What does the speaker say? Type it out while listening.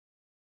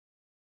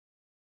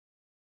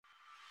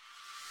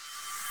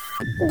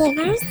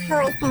Diverse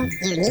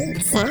voices,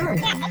 unique sound.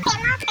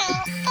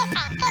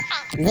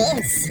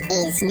 This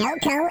is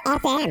NoCo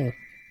FM.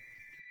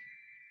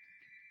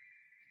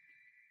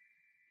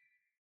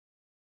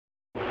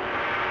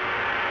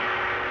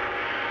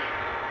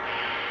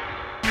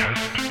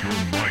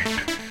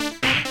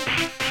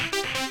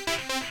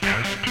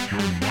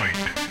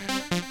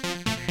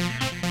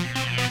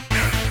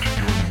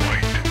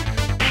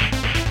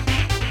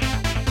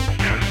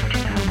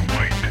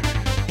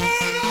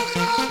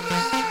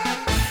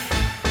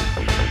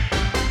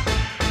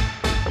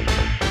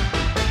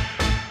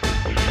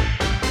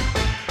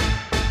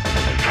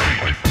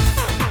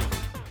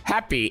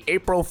 Happy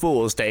April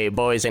Fool's Day,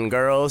 boys and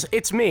girls.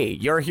 It's me,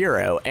 your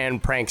hero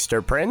and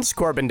prankster prince,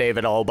 Corbin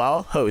David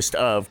Allbaugh, host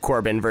of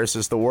Corbin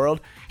vs. the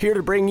World, here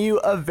to bring you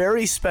a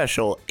very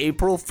special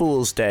April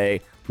Fool's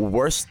Day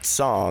worst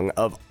song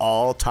of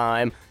all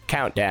time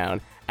countdown,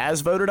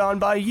 as voted on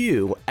by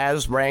you,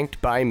 as ranked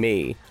by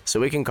me. So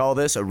we can call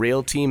this a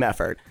real team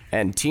effort,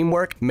 and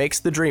teamwork makes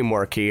the dream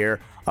work here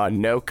on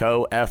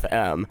NoCo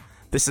FM.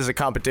 This is a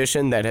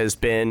competition that has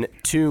been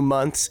 2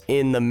 months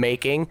in the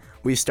making.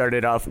 We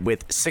started off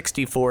with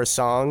 64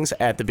 songs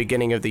at the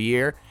beginning of the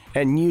year,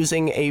 and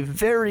using a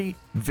very,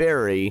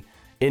 very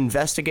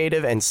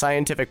investigative and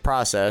scientific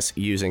process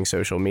using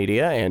social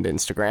media and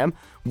Instagram,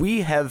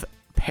 we have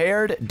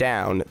pared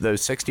down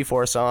those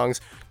 64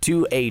 songs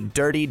to a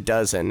dirty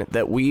dozen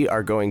that we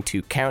are going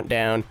to count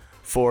down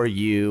for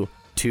you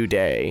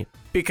today.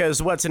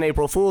 Because what's an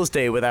April Fool's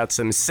Day without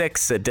some sick,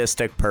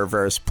 sadistic,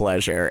 perverse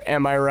pleasure?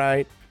 Am I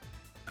right?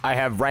 I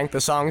have ranked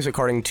the songs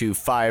according to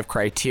 5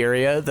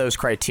 criteria. Those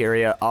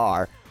criteria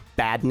are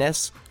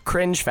badness,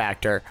 cringe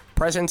factor,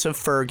 presence of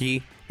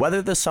Fergie,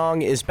 whether the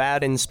song is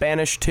bad in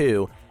Spanish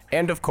too,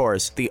 and of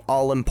course, the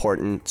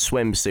all-important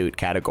swimsuit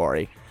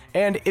category.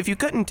 And if you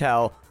couldn't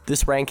tell,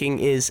 this ranking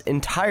is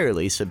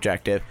entirely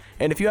subjective,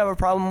 and if you have a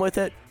problem with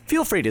it,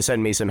 feel free to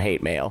send me some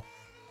hate mail.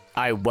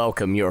 I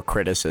welcome your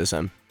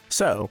criticism.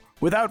 So,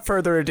 without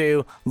further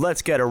ado,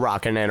 let's get a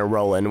rockin' and a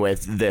rollin'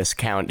 with this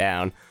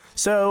countdown.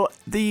 So,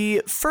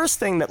 the first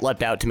thing that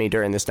leapt out to me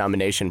during this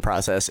nomination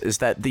process is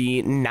that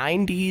the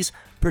 90s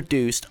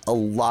produced a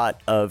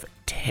lot of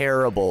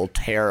terrible,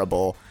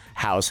 terrible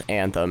house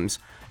anthems.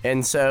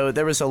 And so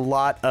there was a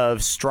lot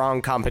of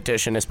strong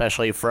competition,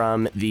 especially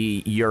from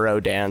the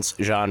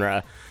Eurodance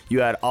genre.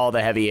 You had all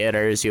the heavy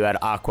hitters, you had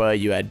Aqua,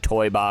 you had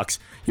Toy Box,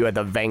 you had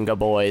the Venga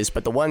Boys,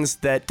 but the ones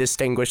that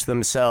distinguished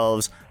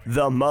themselves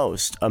the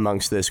most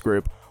amongst this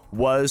group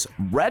was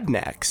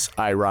Rednex,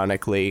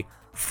 ironically,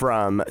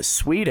 from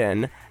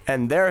Sweden,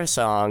 and their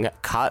song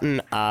Cotton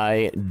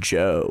Eye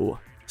Joe.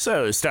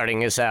 So,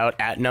 starting us out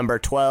at number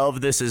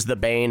 12, this is the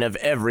bane of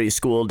every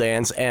school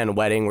dance and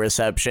wedding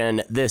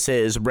reception. This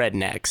is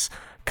Rednex,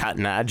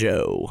 Cotton Eye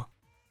Joe.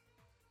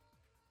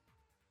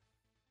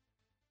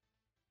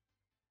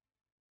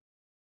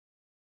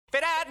 If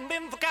it hadn't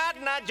been for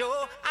Cotton Eye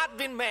Joe, I'd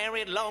been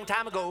married a long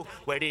time ago.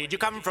 Where did you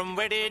come from?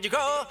 Where did you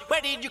go?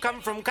 Where did you come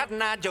from,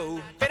 Cotton Eye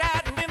Joe? If it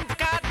hadn't been for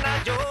Cotton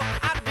Eye Joe,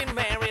 I'd been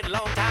married a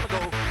long time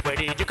ago. Where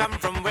did you come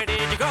from? Where did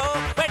you go?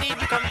 Where did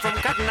you come from,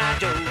 Cotton Eye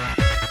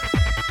Joe?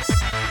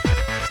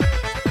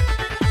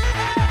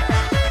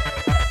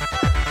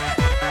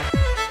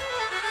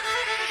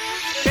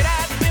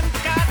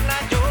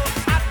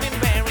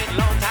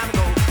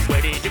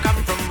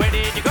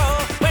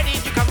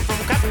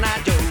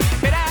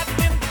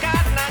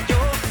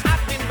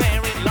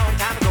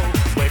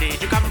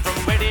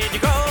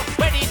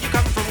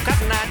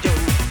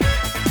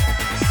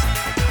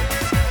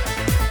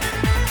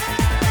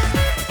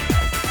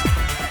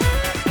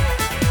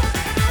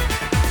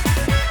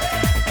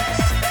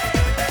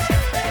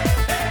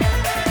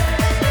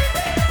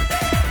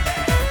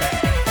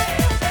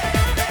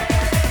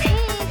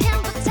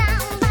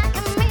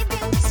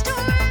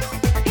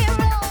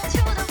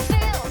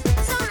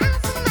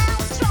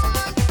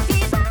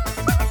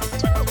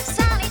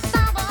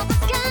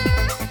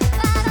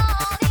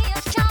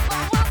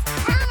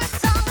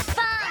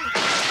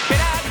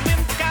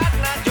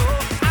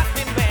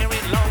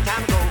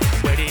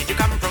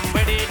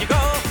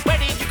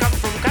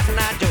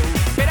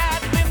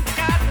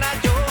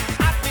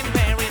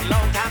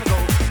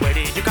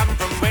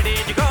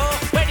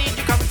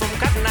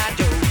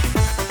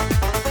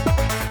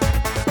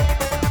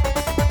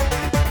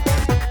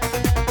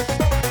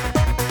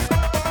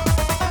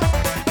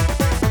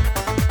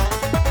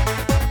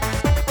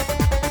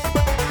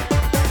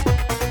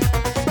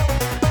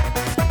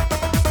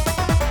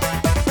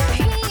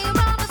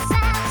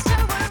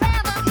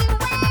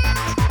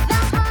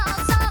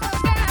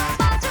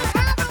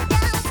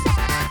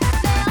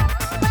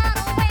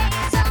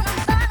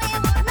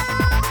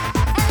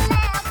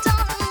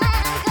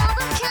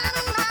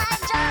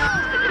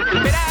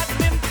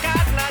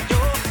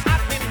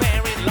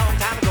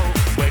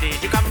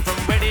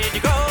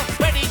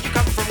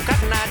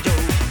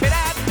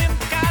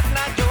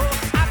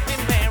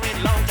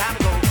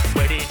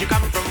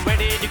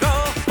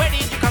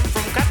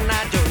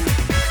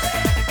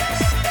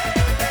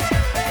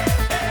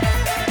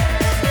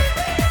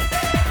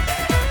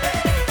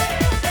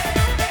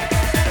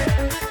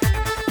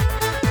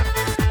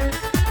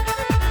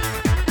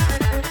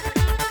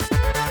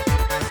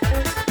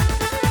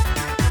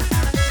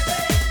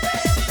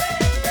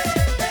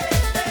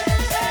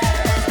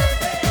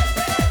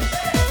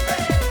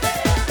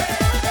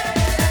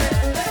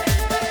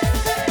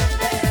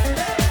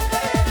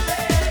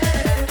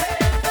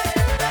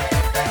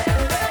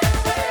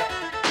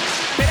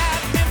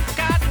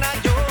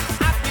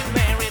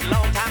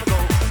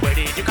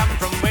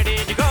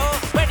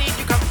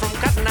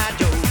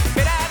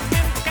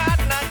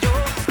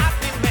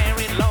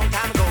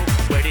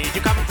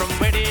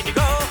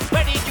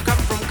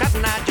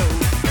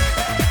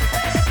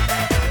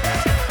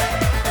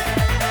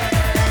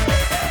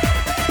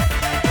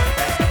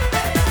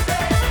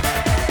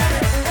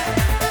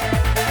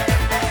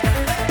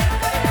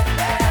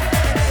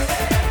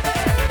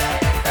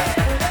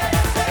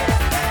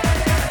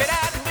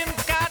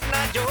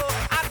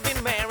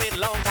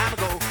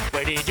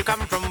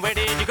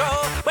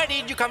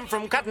 come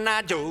from, Cotton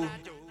Eye Joe?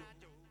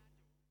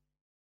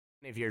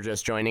 If you're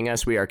just joining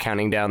us, we are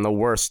counting down the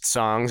worst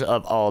songs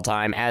of all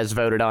time as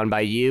voted on by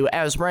you,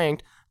 as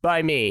ranked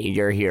by me,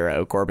 your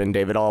hero, Corbin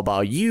David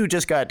Allball. You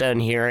just got done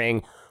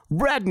hearing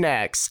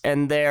Rednecks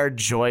and their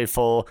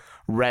joyful,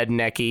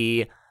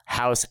 rednecky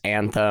house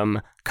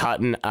anthem,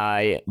 Cotton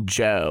Eye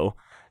Joe.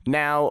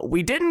 Now,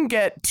 we didn't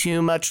get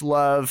too much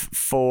love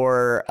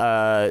for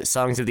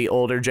songs of the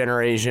older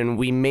generation.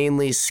 We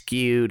mainly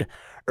skewed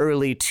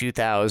early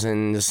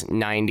 2000s,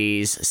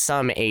 90s,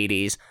 some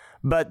 80s.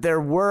 But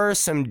there were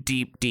some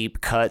deep,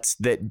 deep cuts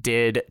that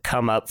did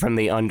come up from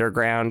the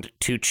underground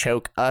to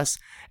choke us.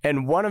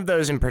 And one of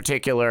those in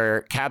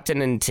particular,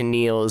 Captain and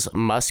Tennille's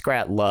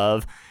Muskrat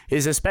Love,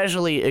 is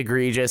especially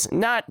egregious,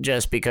 not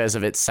just because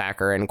of its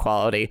saccharine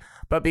quality,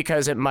 but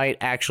because it might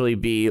actually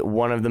be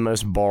one of the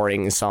most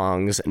boring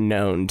songs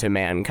known to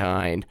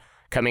mankind.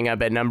 Coming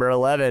up at number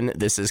 11,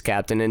 this is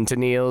Captain and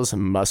Tennille's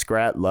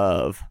Muskrat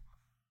Love.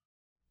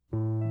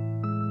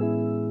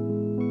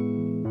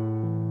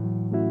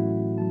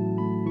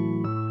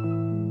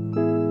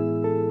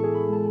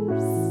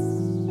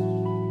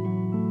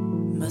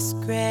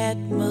 Muskrat,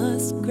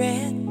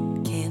 muskrat,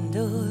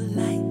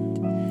 candlelight,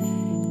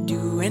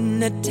 doing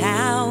the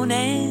town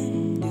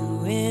and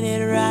doing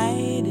it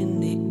right in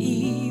the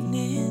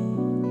evening.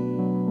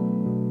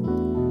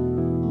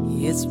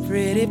 It's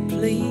pretty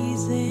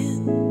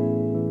pleasing.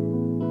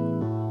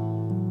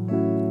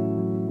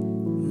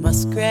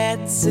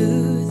 Muskrat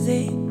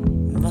Susie,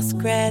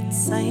 Muskrat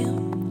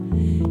Sam,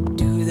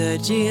 do the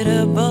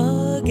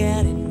jitterbug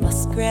out in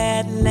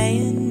Muskrat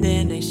Land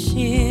and they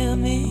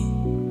shimmy.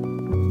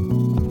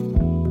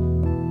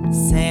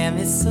 Sam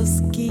is so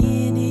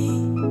skinny,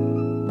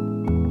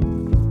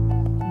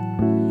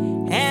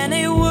 and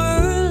they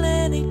whirl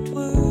and they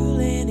twirl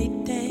and they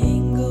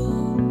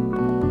tangle,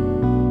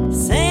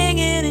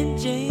 singing and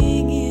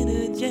jinging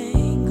a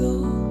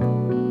jangle,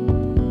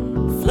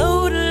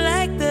 floating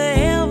like the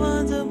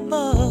heavens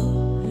above.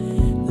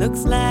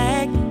 Looks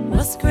like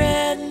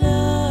muskrat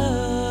love,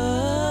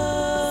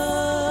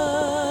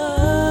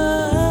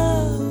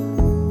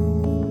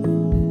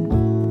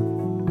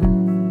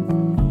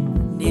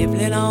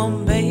 nibbling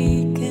on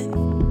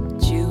bacon,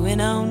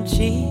 chewing on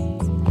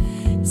cheese.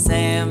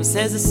 Sam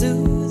says to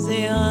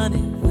Susie,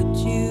 honey, would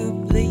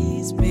you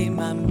please be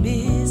my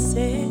missus?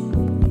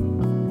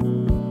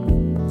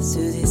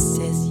 Susie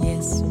says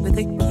yes with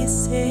a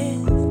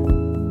kisses.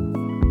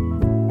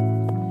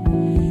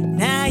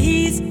 Now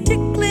he's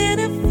tickling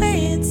her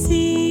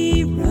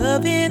fancy,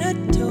 rubbing her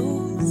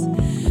toes,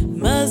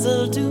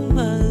 muzzle to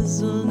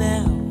muzzle.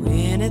 Now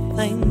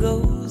anything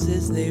goes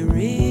as they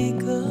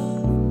wriggle.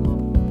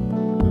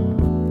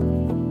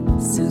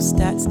 Sue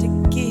starts to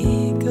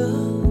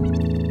giggle,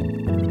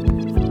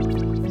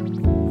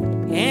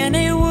 and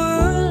they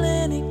whirl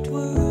and they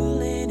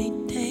twirl and they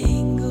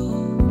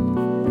tangle,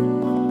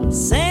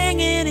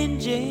 singing and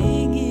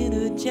jinging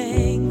a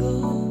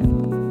jangle,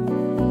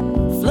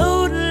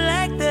 floating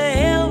like the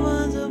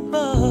heavens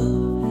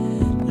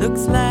above.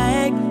 Looks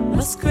like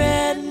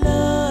muskrat love.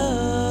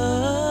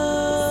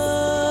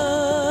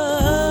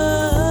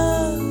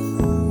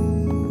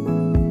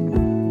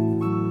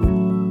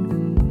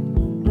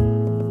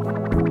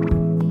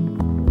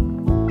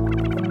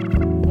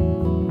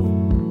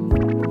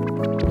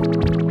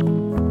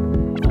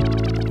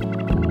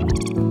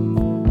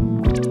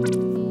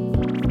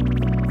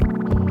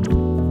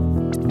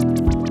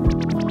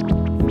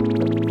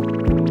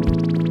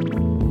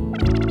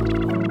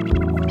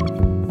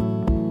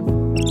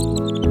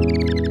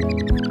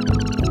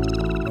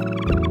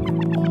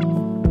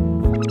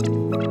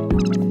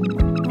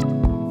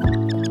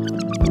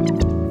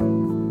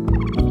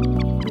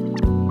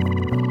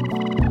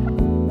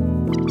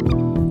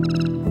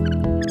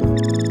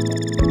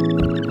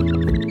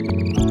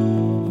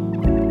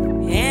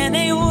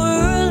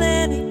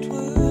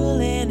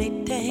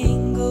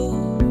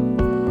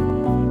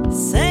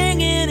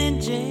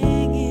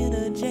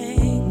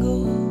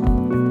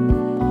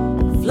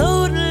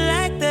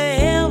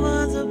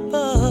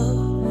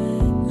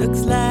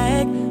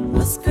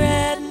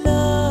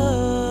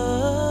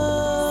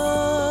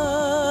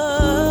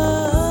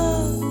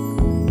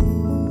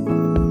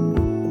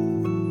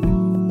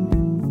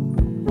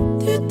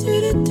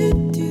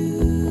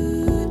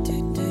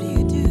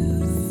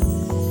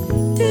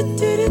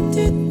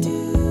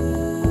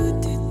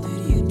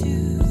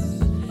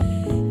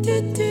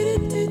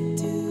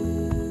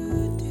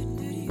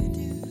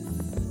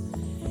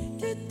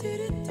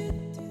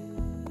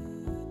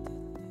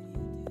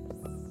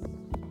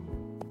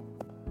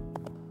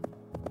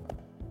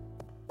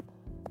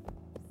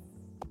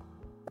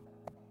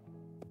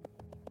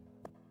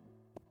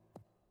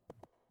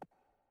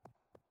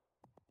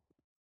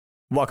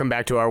 Welcome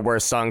back to our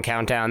worst song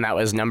countdown. That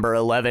was number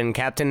 11,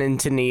 Captain and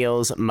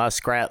Tennille's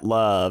Muskrat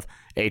Love,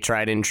 a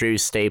tried and true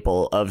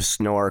staple of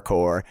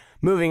Snorecore.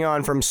 Moving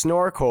on from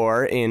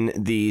Snorecore in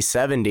the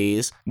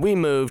 70s, we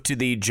move to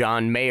the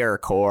John Mayer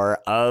core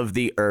of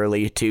the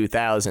early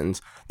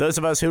 2000s. Those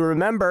of us who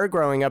remember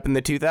growing up in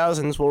the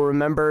 2000s will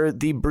remember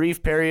the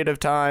brief period of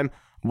time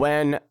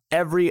when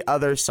every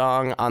other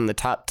song on the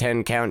top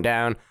 10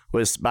 countdown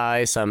was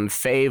by some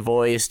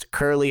fey-voiced,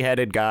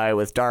 curly-headed guy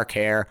with dark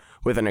hair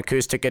with an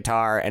acoustic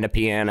guitar and a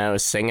piano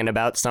singing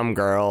about some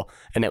girl,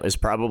 and it was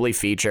probably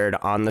featured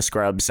on the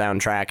Scrubs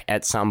soundtrack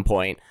at some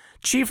point.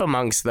 Chief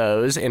amongst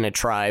those, in a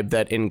tribe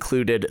that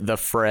included The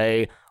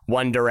Fray,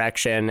 One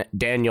Direction,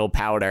 Daniel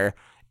Powter,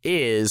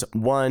 is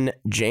one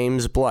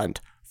James Blunt,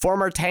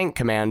 former tank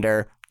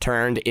commander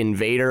turned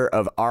invader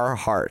of our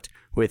heart,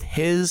 with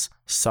his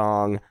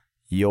song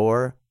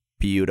You're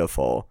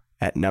Beautiful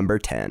at number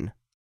 10.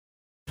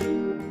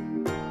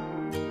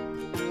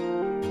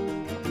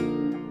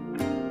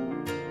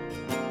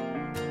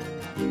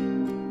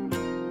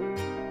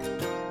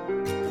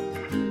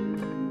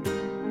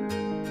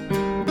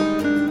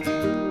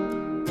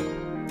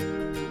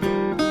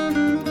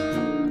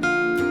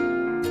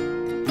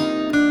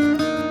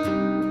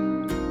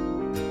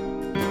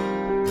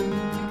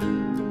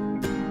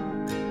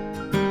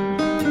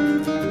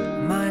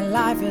 My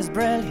life is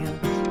brilliant.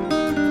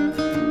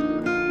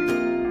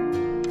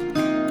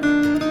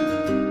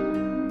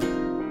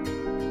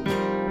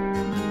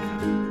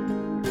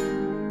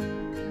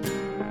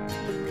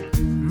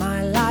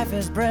 My life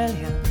is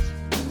brilliant.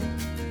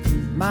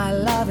 My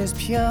love is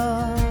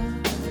pure.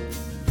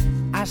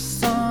 I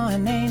saw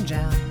an angel,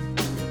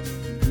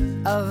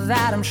 of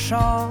that I'm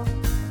sure.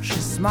 She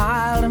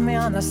smiled at me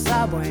on the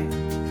subway.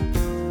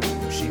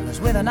 She was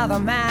with another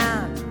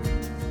man,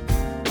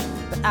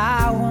 but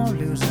I won't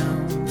lose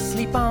no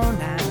sleep on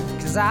that,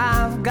 'cause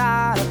I've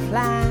got a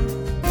plan.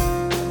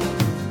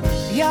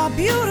 You're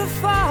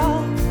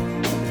beautiful.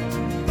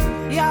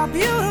 You're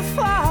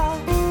beautiful.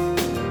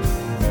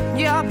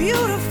 You're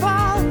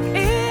beautiful,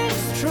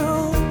 it's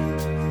true.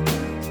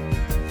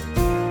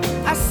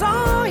 I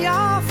saw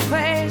your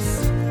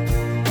face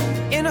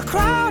in a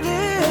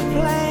crowded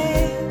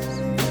place,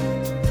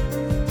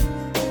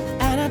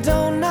 and I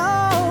don't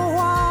know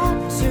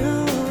what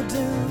to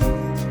do,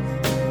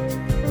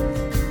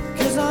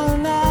 'cause I'll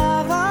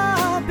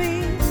never be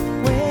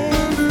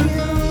with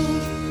you.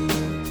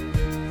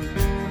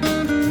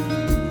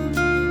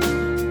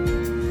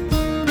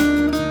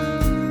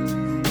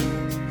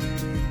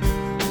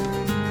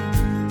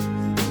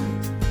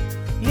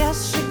 Yes,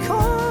 she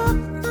caught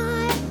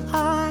my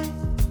eye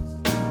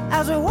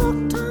as we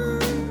walked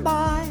on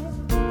by.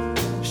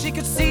 She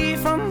could see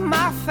from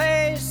my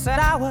face that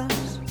I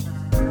was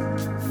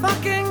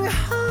fucking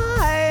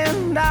high,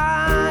 and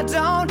I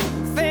don't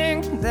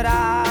think that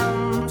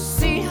I'll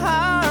see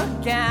her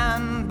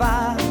again,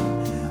 but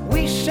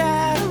we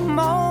shared a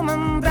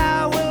moment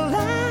that will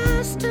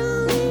last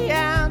till the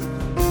end.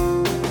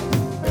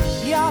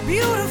 You're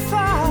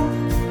beautiful.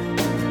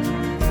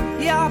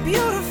 You're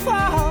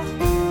beautiful.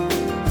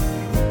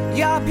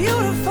 You're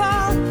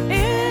beautiful,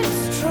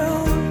 it's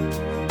true.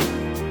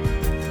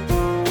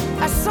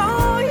 I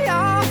saw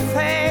your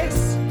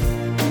face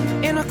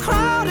in a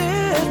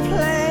crowded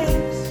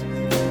place,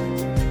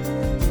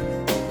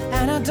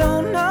 and I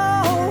don't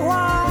know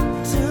what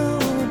to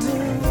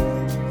do,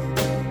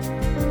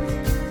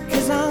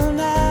 'cause I'll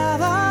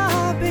never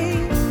be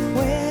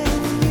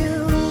with you.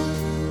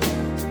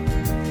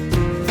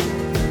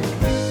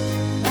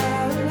 La,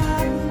 la,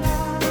 la.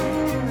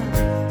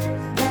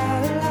 La,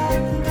 la,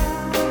 la.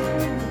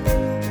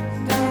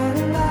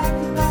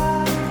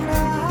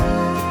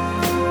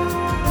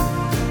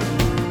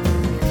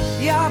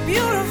 You're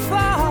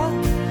beautiful.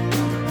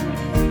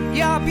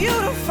 You're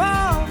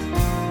beautiful.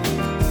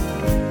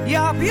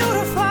 You're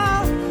beautiful,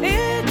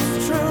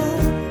 it's true.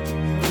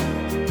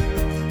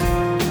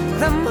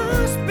 There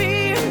must be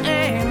an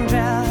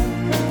angel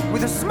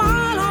with a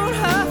smile on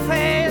her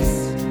face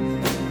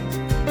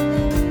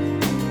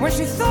when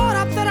she thought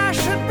up that I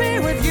should be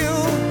with you.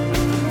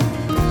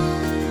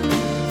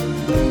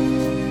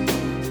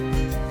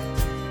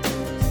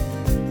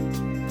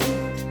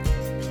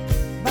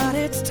 But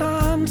it's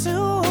time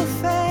to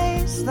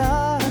face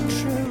the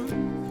truth.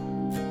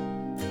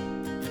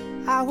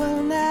 I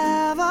will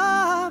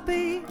never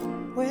be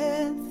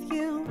with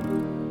you.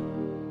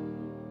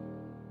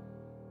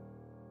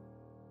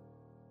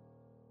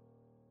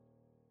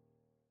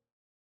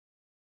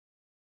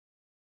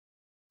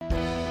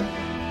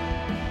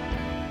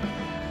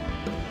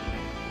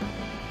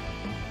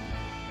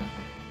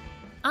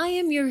 I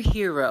am your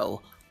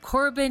hero,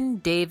 Corbin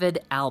David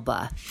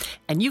Alba,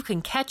 and you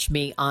can catch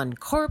me on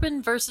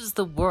Corbin versus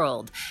the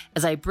World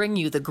as I bring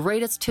you the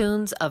greatest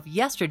tunes of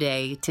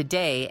yesterday,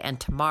 today, and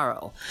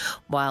tomorrow,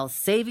 while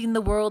saving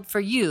the world for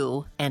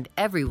you and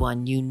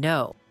everyone you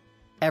know.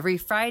 Every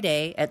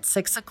Friday at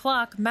 6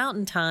 o'clock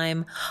Mountain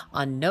Time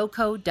on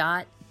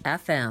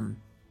NoCo.fm.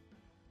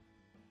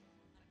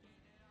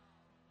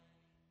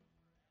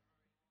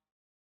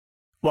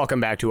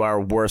 Welcome back to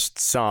our worst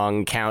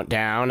song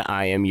countdown.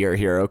 I am your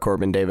hero,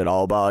 Corbin David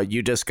Alba.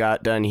 You just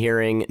got done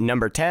hearing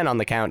number 10 on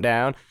the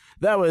countdown.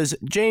 That was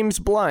James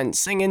Blunt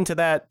singing to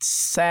that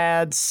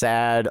sad,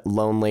 sad,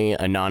 lonely,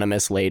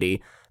 anonymous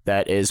lady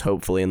that is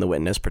hopefully in the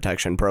witness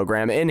protection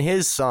program in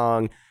his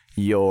song,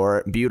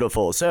 You're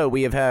beautiful. So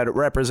we have had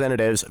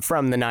representatives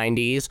from the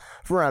 90s,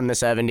 from the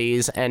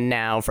 70s, and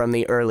now from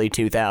the early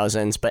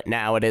 2000s. But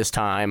now it is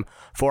time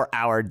for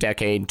our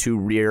decade to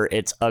rear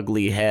its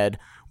ugly head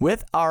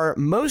with our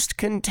most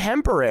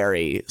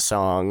contemporary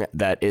song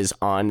that is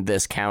on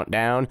this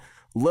countdown.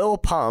 Lil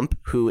Pump,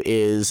 who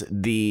is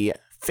the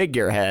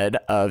figurehead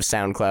of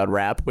SoundCloud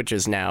rap, which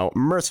is now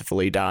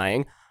mercifully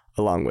dying,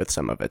 along with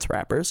some of its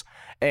rappers.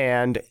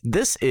 And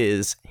this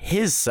is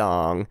his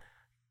song,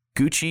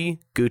 Gucci,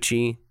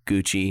 Gucci,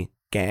 Gucci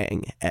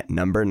Gang, at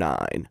number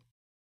 9.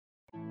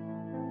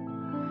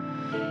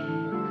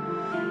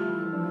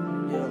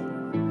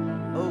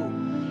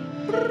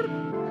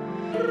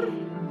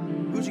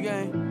 Gucci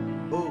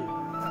Gang,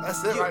 oh.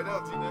 That's it right now,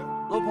 T-Net.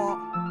 Lil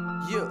Pump,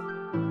 yeah.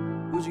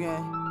 Gucci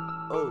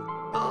Gang, oh.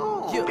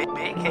 Yeah.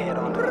 Big head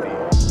on the beat.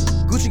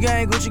 Gucci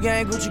gang, Gucci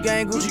gang, Gucci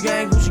gang, Gucci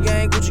gang, Gucci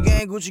gang, Gucci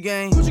gang, Gucci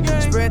gang, Gucci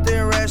gang. Spread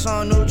thin racks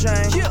on new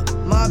chain. Yeah.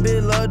 My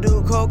bitch love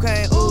do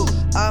cocaine. Ooh,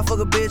 I fuck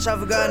a bitch, I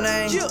forgot her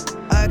name. Yeah.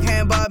 I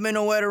can't buy me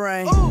no wetter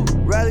rain. Ooh,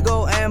 rather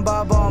go and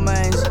buy ball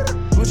mains.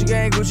 Gucci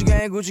gang, Gucci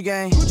gang, Gucci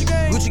gang, Gucci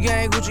gang, Gucci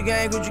gang, Gucci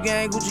gang, Gucci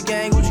gang, Gucci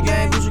gang, Gucci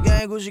gang, Gucci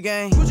gang, Gucci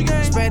gang, Gucci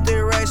gang. Spent 3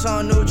 racks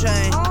on new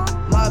chain.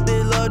 My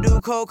bitch love do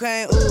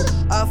cocaine. Ooh,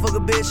 I fuck a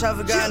bitch, I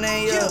forgot her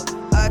name. Yeah,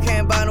 I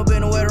can't buy no bitch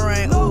no wetter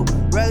rain. Ooh,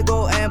 rather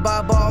go and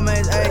buy ball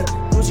mains. Ayy.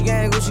 Gucci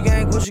gang, Gucci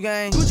gang, Gucci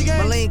gang. Gucci gang.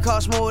 My lean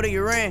costs more than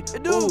your rent.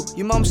 Ooh,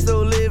 your mama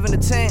still live in the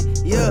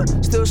tent. Yeah,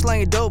 still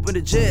slanging dope in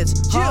the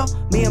jets. Huh?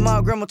 Me and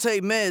my grandma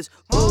take meds.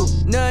 Ooh,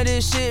 none of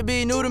this shit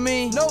be new to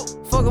me.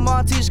 Nope. Fuck a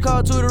my teacher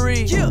called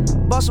tutory. Yeah.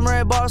 Bought some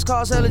red bottles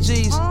cost hella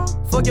G's.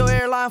 Fuck your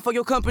airline, fuck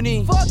your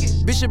company. Fuck it.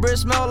 Bitch, your breath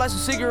smell like some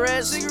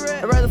cigarettes.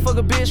 I'd rather fuck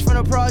a bitch from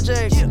the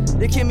project. Yeah.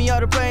 They kick me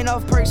out the plane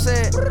off Perk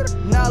set.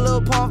 Now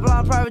Lil Pump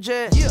flying private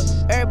jet. Yeah.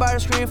 Everybody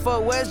scream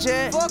fuck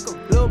WestJet. Fuck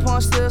em. Lil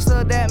Pump still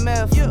that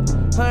meth. Yeah.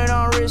 100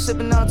 on wrist,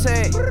 sippin' on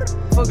tag.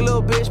 Fuck a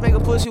little bitch, make a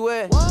pussy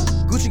wet. What?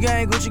 Gucci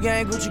gang, Gucci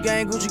gang, Gucci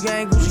gang, Gucci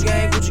gang, Gucci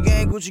gang, Gucci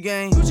gang, Gucci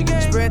gang, Gucci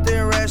gang. Spread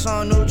thin racks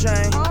on new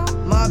chain.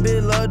 My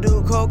bitch love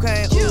do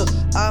cocaine. Ooh,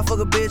 I fuck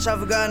a bitch, I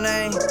forgot her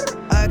name.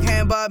 I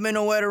can't buy me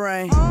no wetter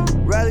rain.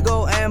 Rather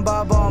go and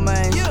buy ball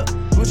mains.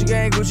 Gucci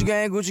gang, Gucci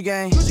gang, Gucci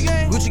gang, Gucci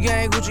gang, Gucci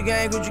gang, Gucci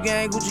gang, Gucci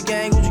gang, Gucci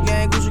gang, Gucci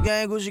gang, Gucci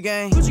gang, Gucci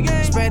gang, Gucci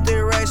gang. Spent 3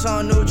 racks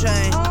on new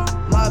chain.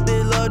 My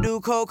bitch love do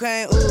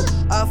cocaine. Ooh,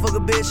 I fuck a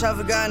bitch, I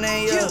forgot her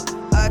name. Yeah,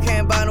 I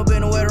can't buy no bitch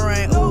no wetter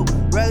rain. Ooh,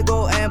 rather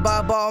go and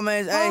buy ball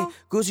mains. Ayy,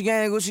 Gucci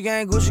gang, Gucci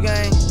gang, Gucci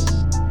gang.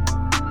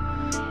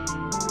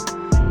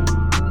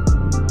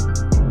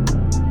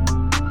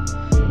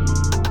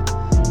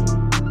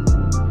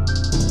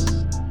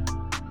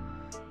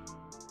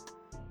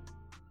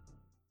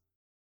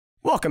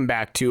 Welcome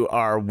back to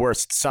our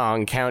worst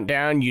song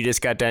countdown. You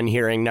just got done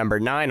hearing number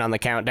 9 on the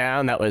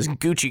countdown. That was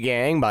Gucci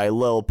Gang by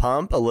Lil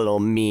Pump. A little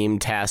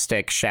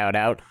meme-tastic shout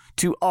out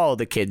to all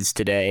the kids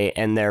today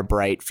and their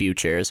bright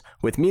futures.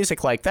 With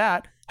music like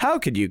that, how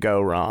could you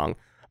go wrong?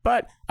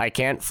 But I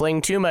can't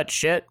fling too much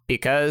shit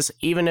because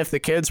even if the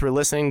kids were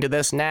listening to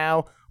this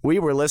now, we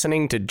were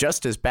listening to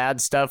just as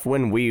bad stuff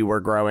when we were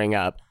growing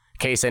up.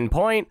 Case in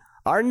point,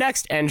 our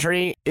next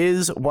entry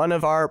is one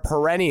of our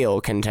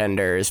perennial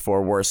contenders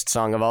for worst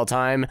song of all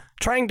time.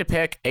 Trying to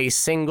pick a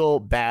single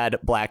bad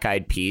Black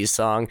Eyed Peas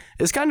song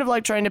is kind of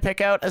like trying to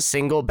pick out a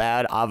single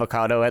bad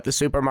avocado at the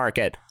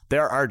supermarket.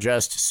 There are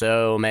just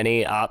so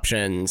many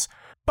options.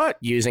 But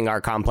using our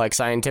complex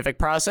scientific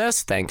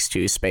process, thanks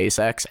to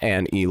SpaceX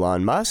and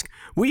Elon Musk,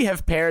 we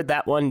have pared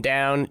that one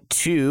down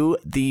to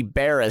the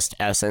barest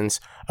essence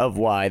of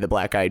why the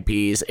Black Eyed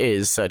Peas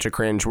is such a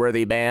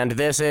cringeworthy band.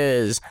 This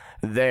is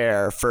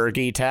their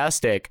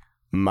Fergie-tastic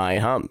My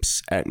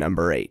Humps at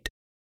number 8.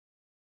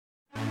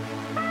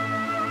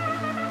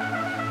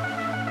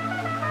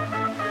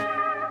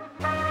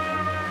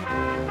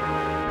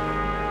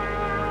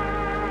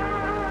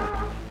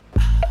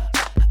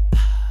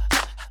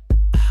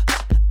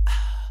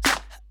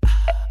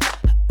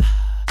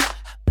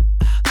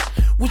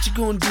 What you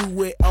gonna do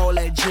with all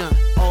that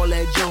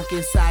junk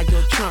inside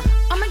your trunk?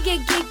 I'ma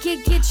get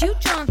you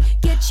drunk,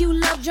 get you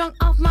love drunk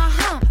off my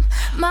hump,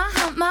 my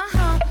hump, my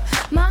hump,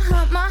 my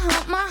hump, my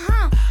hump, my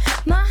hump,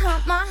 my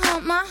hump, my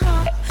hump, my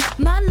hump,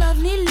 my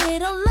lovely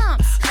little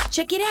lumps.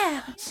 Check it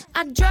out.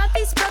 I drive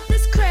these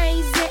brothers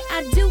crazy.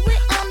 I do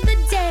it on the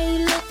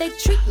daily. They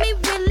treat me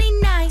really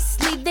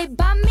nicely. They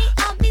buy me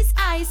all these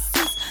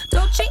ices,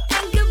 Dolce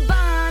and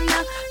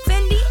Gabbana,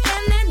 Fendi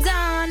and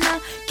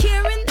Adana,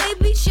 Karen. They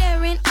be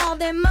sharing all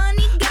their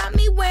money. Got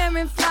me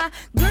wearing fly.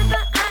 Girl,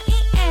 but I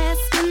ain't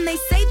asking. They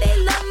say they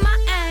love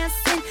my ass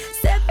and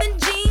 7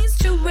 jeans,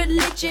 true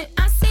religion.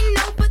 I say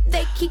no, but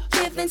they keep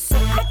giving, so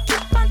I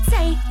keep on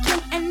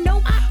taking. And no,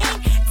 I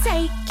ain't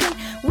taking.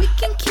 We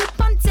can keep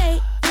on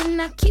dating.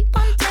 I keep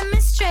on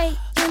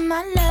demonstrating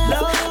my love,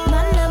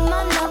 my love,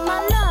 my love, my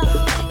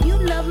love. You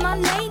love my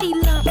lady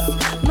lumps,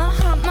 my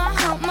hump, my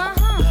hump, my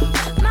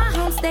hump, my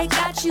humps. They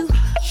got you.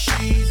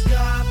 She's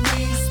got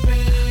me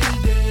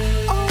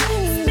spending. Oh,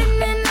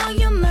 spending all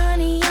your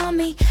money on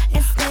me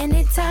and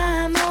spending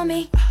time on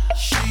me.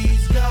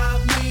 She's got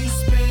me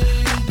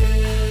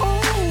spending.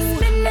 Oh,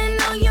 spending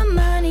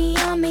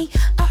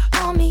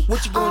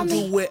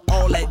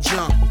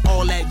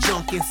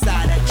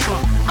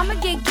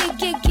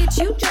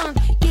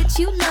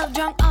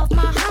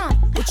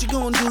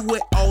gonna do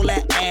with all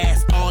that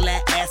ass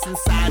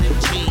inside them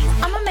jeans?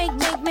 I'ma make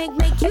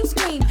you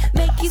scream,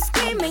 make you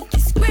scream, make you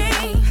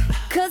scream.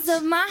 Cause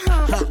of my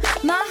hump,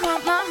 my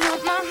hump, my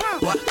hump, my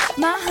hump. What?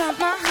 My hump,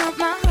 my hump,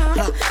 my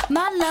hump.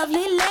 My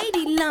lovely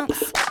lady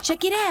lumps.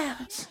 Check it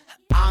out.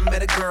 I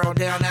met a girl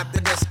down at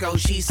the disco.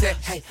 She said,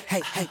 hey,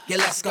 yeah,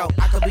 let's go.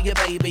 I could be your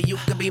baby, you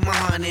could be my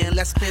honey. And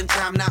let's spend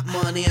time, not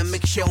money. And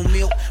mix your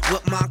milk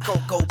with my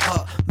cocoa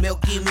pup.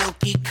 Milky,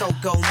 milky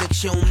cocoa.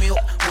 Mix your milk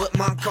with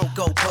my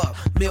cocoa pup.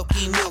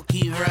 Milky,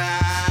 milky,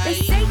 right? They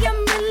say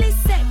I'm really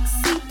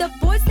sexy. The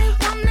boys, they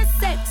wanna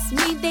sex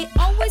me. They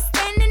always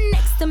standing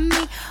next to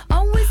me.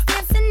 Always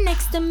dancing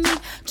next to me.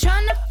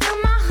 Trying to feel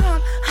my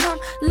hump,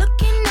 hump.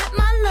 Looking at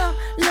my lump.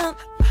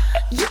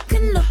 You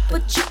can look,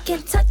 but you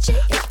can't touch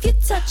it. If you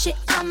touch it,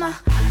 I'ma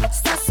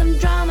start some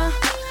drama.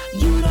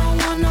 You don't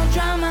want no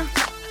drama.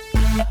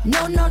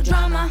 No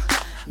drama.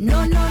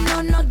 No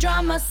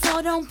drama.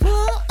 So don't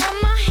pull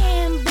on my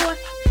hand, boy.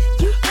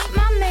 You ain't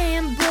my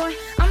man, boy.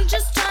 I'm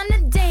just trying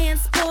to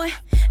dance, boy.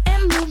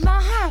 And move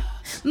my hump.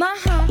 My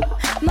hump.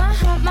 My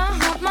hump, my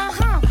hump, my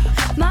hump.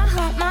 My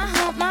hump, my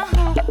hump, my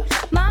hump.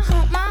 My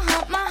hump, my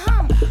hump, my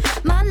hump.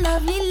 My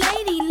lovely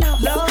lady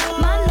lumps.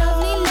 My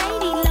lovely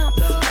lady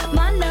lumps.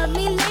 My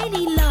lovely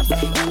lady lumps.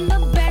 In the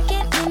back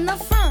and in the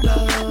front.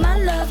 My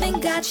loving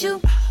got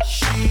you.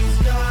 She's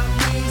got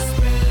me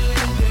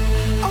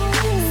spending. Oh,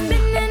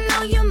 spending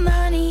all your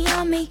money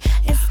on me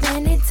and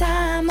spending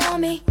time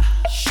on me.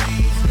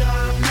 She's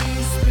got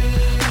me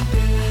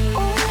spending.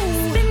 Oh,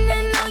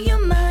 spending all your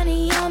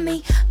money on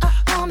me,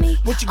 on me.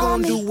 What you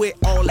gonna do with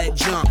all that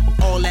junk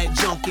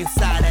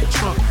inside that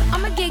trunk?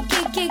 I'ma get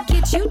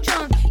you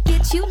drunk,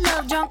 get you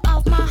love drunk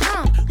off my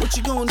hump. What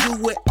you gonna do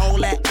with all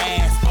that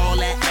ass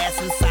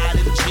inside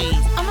them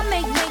jeans? I'ma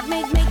make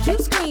you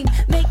scream,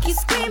 make you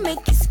scream,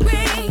 make you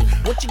scream.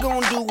 What you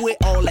gonna do with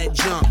all that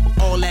junk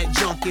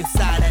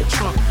inside that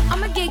trunk?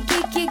 I'ma get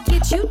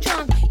you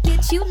drunk,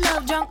 get you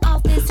love drunk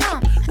off this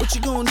hump. What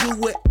you gonna do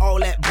with all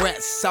that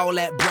breasts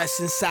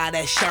inside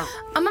that shirt?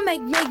 I'ma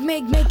make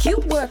you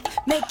work,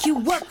 make you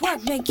work,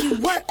 make you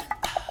work.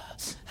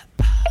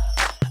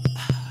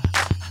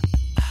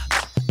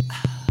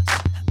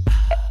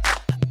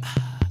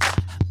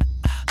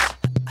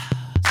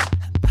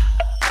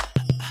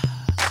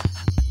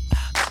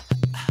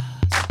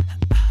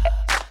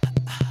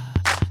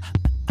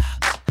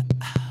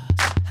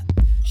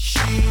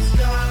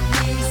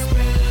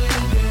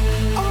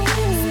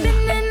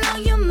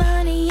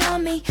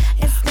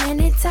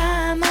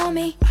 Time on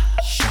me.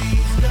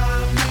 She's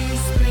got me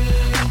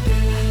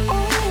spending.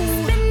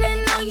 Oh,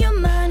 spending all your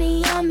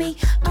money on me,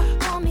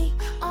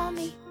 on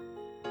me.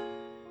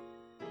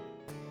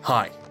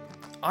 Hi,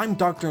 I'm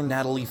Dr.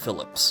 Natalie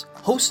Phillips,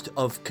 host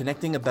of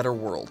Connecting a Better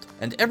World,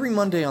 and every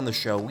Monday on the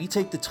show we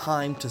take the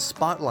time to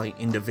spotlight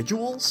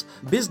individuals,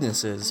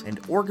 businesses,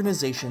 and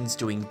organizations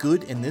doing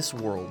good in this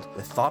world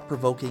with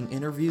thought-provoking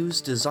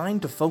interviews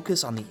designed to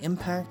focus on the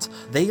impact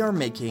they are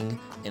making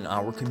in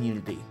our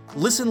community.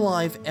 Listen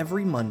live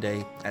every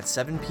Monday at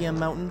 7 p.m.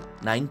 Mountain,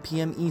 9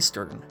 p.m.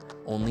 Eastern,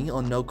 only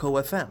on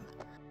NoCo FM.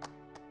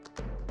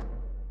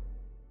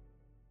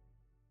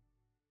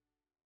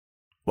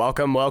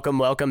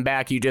 Welcome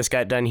back. You just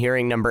got done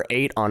hearing number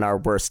 8 on our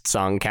worst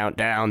song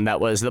countdown.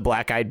 That was the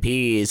Black Eyed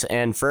Peas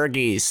and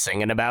Fergie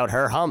singing about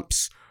her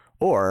humps,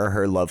 or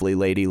her lovely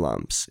lady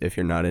lumps, if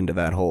you're not into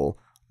that whole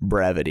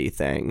brevity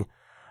thing.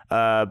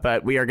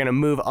 But we are going to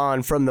move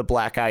on from the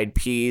Black Eyed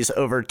Peas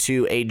over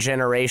to a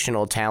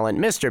generational talent.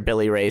 Mr.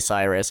 Billy Ray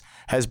Cyrus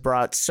has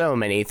brought so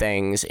many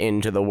things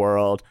into the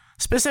world,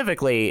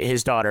 specifically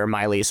his daughter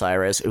Miley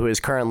Cyrus, who is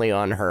currently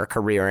on her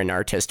career and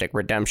artistic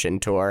redemption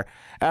tour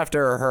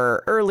after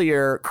her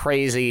earlier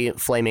crazy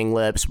flaming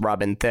lips,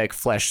 Robin Thicke,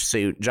 flesh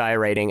suit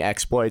gyrating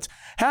exploits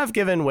have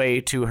given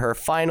way to her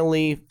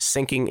finally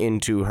sinking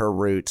into her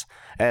roots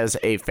as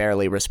a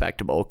fairly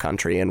respectable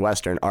country and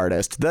western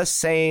artist. The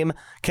same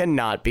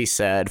cannot be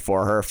said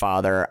for her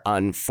father,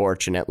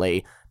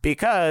 unfortunately,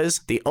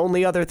 because the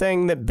only other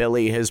thing that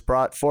Billy has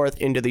brought forth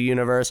into the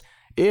universe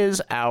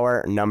is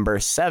our number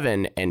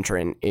 7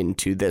 entrant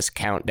into this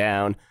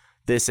countdown.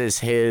 This is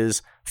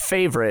his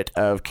favorite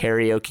of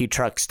karaoke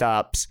truck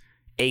stops,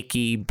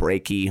 Achy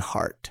Breaky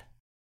Heart.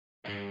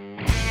 You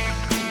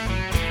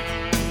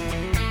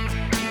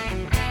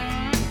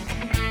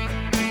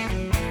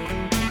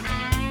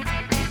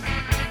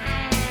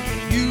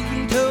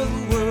can tell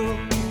the world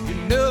you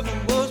never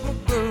was my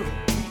girl.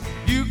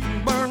 You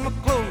can burn my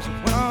clothes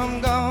when I'm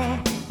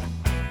gone.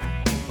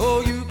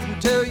 Oh, you can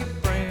tell your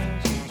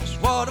friends just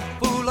what a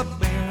fool I've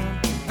been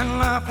and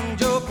laugh and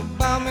joke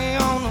about me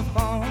on the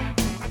phone.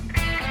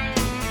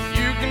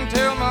 You can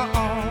tell my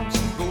arms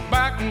go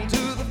back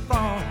into the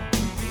farm.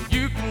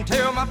 You can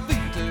tell my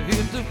feet to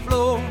hit the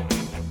floor.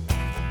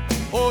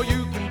 Or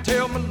you can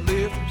tell my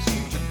lips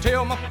to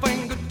tell my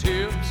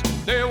fingertips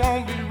they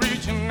won't be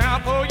reaching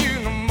out for you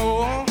no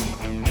more.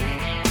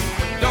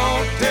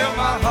 Don't tell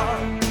my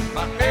heart,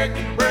 my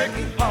achy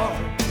breaky heart,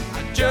 I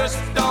just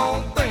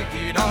don't think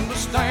you'd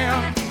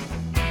understand.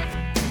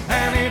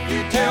 And if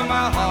you tell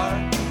my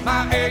heart,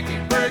 my achy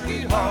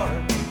breaky heart,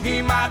 he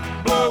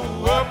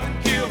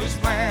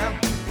man.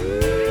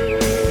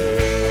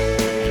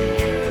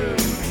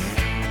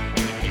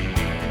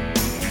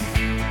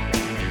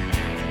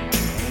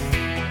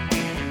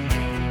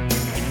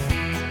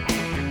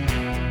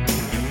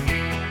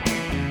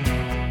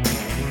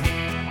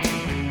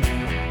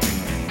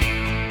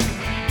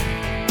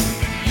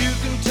 You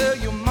can tell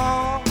your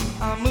mom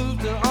I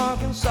moved to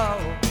Arkansas.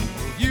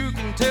 You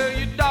can tell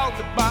your dog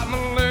to bite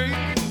my leg.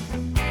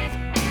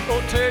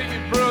 Or tell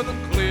your brother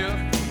Cliff,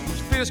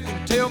 whose fist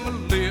can tell my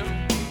lip,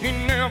 he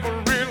never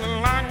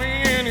really liked me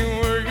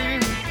anyway.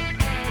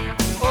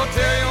 Or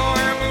tell your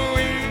Aunt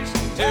Louise,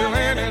 tell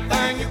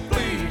anything you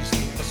please,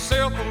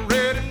 myself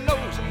already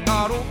knows I'm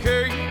not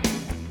okay.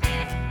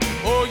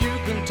 Or you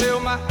can tell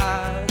my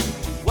eyes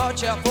to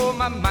watch out for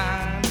my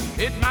mind,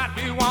 it might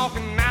be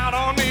walking out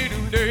on me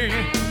today.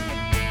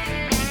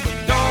 But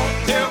don't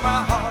tell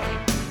my heart,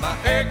 my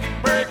achy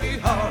breaky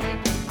heart,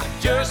 I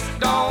just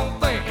don't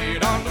think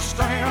he'd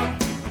understand.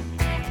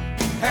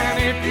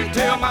 And if you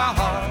tell my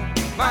heart,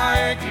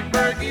 my achy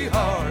breaky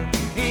heart,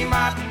 he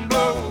might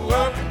blow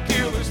up and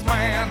kill this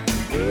man.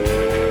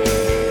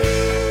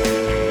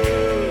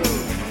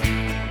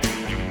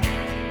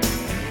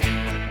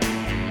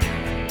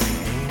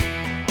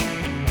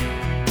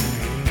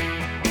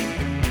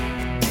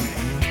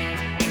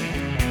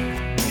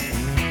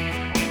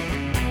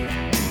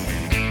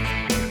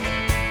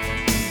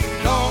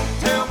 Don't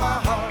tell my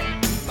heart,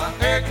 my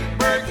achy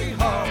breaky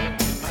heart,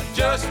 I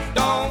just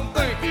don't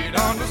think he'd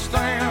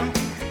understand.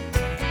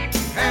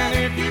 And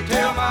if you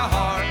tell my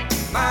heart,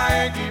 my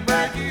achy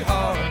breaky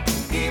heart,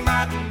 he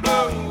might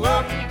blow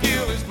up and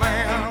kill his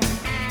man.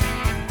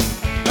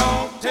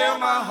 Don't tell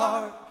my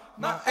heart,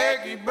 my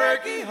achy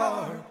breaky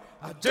heart,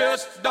 I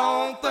just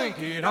don't think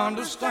he'd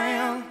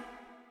understand.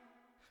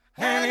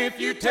 And if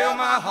you tell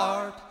my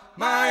heart,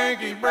 my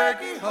achy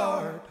breaky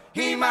heart,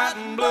 he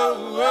mightn't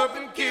blow up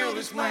and kill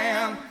this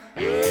man.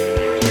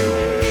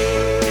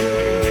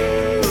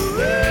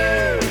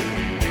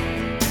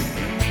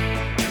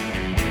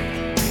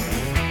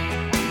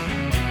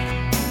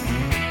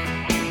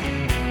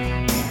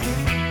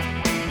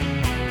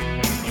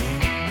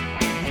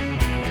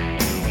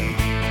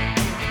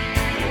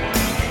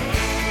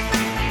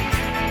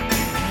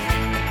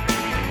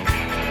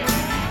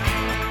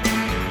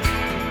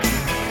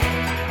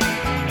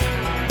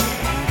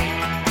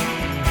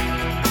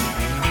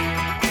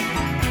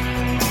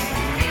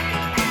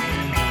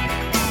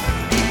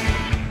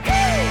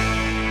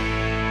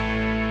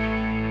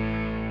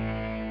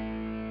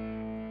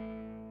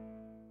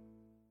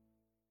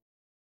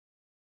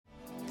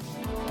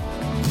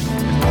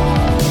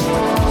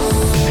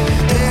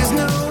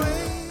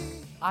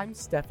 I'm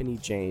Stephanie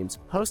James,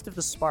 host of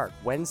The Spark,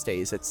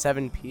 Wednesdays at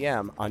 7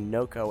 p.m. on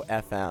NOCO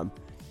FM.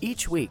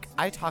 Each week,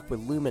 I talk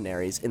with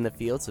luminaries in the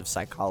fields of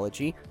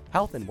psychology,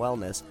 health and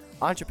wellness,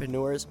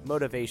 entrepreneurs,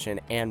 motivation,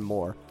 and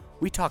more.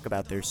 We talk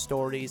about their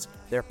stories,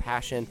 their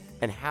passion,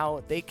 and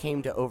how they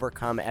came to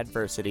overcome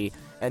adversity,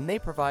 and they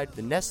provide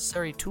the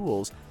necessary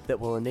tools that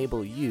will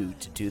enable you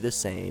to do the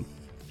same.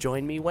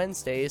 Join me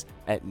Wednesdays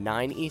at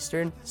 9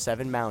 Eastern,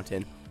 7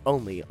 Mountain,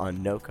 only on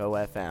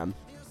NOCO FM.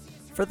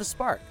 For The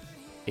Spark,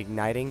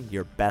 igniting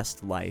your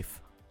best life.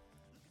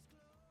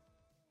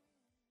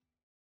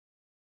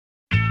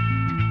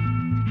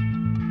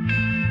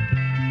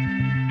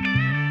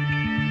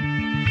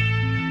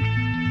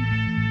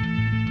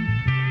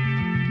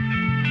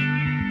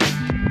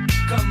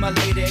 Come, my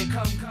lady,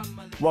 come,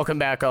 my lady. Welcome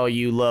back, all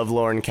you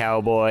lovelorn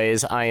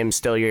cowboys. I am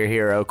still your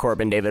hero,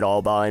 Corbin David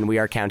Albaugh, and we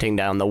are counting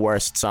down the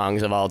worst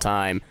songs of all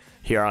time.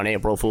 Here on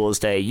April Fool's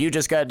Day, you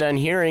just got done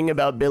hearing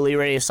about Billy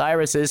Ray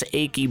Cyrus's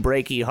Achy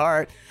Breaky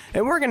Heart,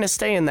 and we're going to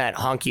stay in that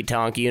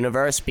honky-tonk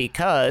universe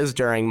because,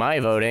 during my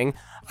voting,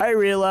 I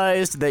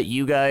realized that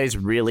you guys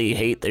really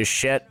hate the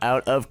shit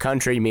out of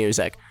country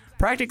music.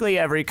 Practically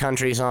every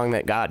country song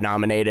that got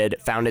nominated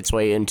found its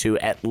way into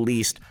at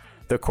least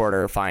the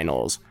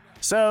quarterfinals.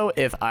 So,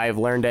 if I've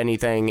learned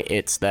anything,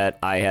 it's that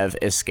I have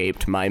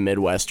escaped my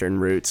Midwestern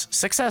roots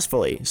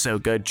successfully, so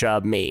good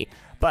job me.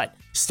 But,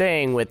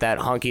 staying with that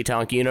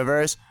honky-tonk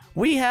universe,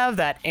 we have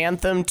that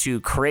anthem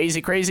to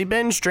crazy, crazy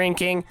binge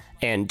drinking,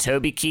 and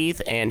Toby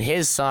Keith and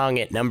his song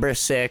at number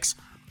 6,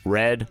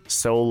 Red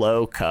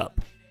Solo Cup.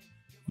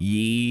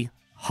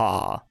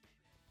 Yee-haw.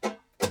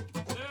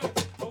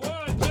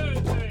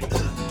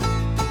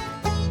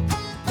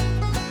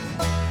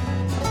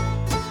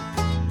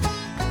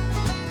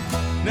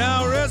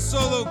 Now, Red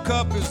Solo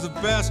Cup is the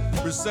best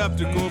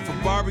receptacle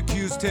for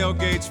barbecues,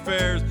 tailgates,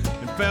 fairs,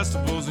 and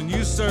festivals, and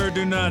you, sir,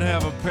 do not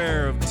have a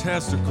pair of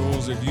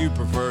testicles if you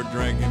prefer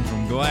drinking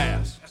from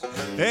glass.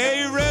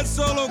 A Red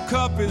Solo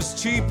Cup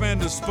is cheap and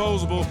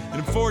disposable, and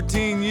in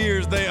 14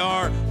 years they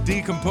are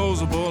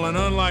decomposable, and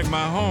unlike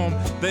my home,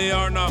 they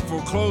are not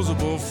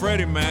foreclosable.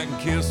 Freddie Mac can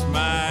kiss my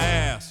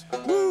ass.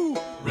 Woo!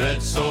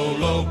 Red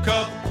Solo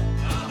Cup,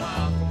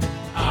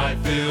 I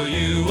fill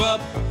you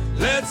up.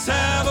 Let's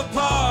have a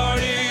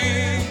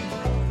party.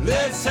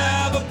 Let's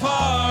have a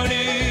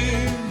party.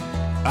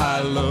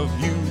 I love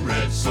you,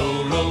 Red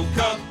Solo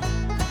Cup.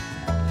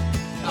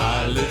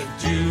 I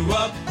lift you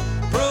up.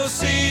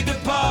 Proceed to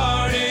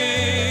party.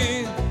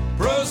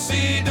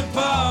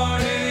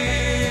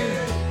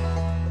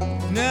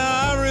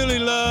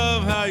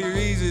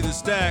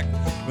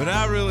 but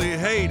I really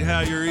hate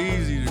how you're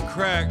easy to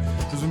crack.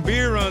 Cause when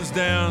beer runs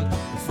down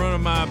in front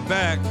of my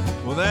back,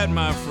 well that,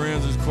 my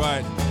friends, is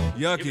quite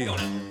yucky.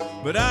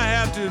 But I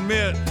have to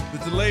admit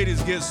that the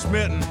ladies get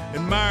smitten,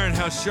 admiring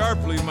how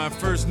sharply my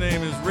first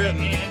name is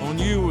written on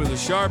you with a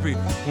Sharpie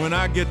when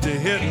I get to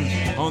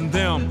hitting on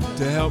them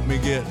to help me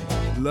get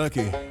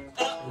lucky.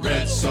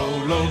 Red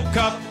Solo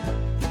Cup,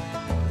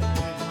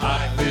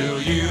 I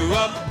fill you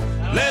up.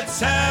 Let's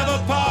have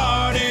a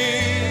party.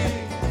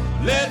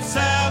 Let's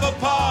have a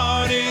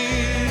party.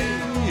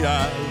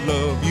 I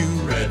love you,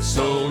 Red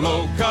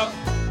Solo Cup.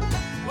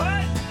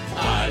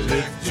 I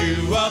lift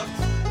you up.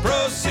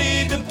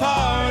 Proceed to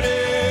party.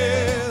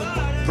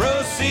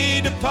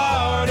 Proceed to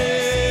party.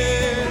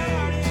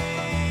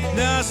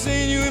 Now I've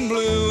seen you in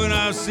blue and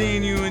I've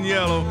seen you in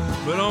yellow,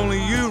 but only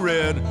you,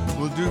 Red,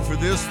 will do for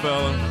this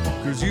fella.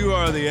 Cause you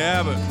are the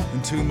Abbott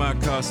to my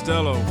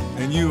Costello,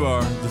 and you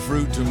are the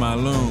fruit to my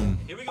loom.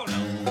 Here we go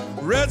now.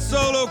 Red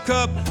Solo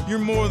Cup, you're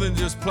more than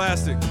just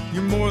plastic.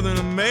 You're more than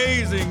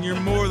amazing, you're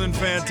more than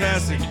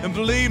fantastic. And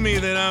believe me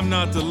that I'm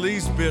not the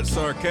least bit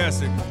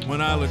sarcastic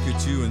when I look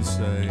at you and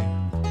say,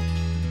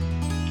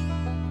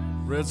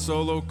 Red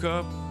Solo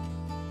Cup,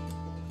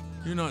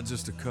 you're not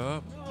just a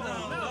cup.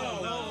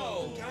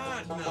 No,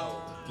 God,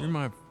 no. You're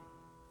my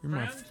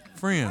friend.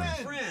 Friend.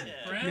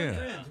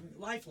 Yeah.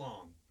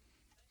 Lifelong.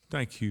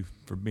 Thank you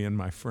for being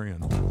my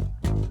friend.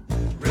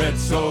 Red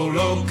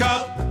Solo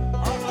Cup,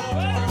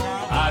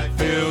 I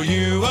fill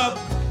you up.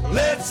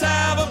 Let's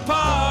have a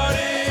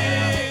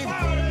party.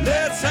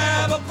 Let's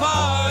have a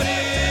party.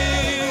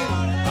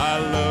 I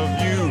love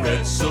you,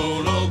 Red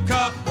Solo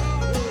Cup.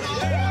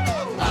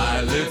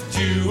 I lift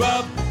you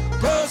up.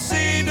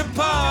 Proceed to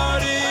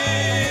party.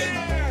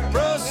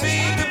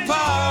 Proceed to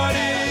party.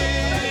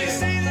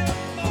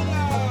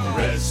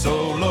 Red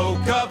Solo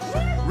Cup,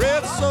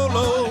 Red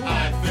Solo.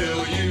 I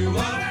fill you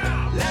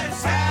up.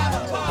 Let's have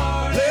a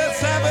party. Let's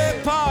have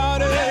a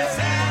party. Let's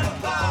have a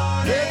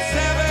party. Let's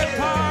have a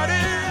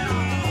party.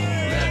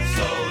 Red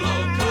Solo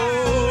Cup.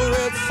 Oh,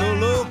 Red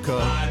Solo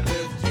Cup. I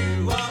lift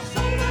you up.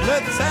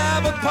 Let's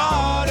have a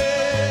party.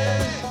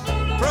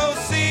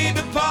 Proceed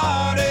to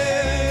party.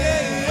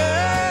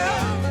 Yeah.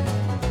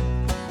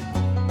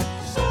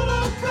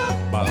 Solo Cup.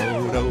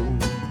 Bodo.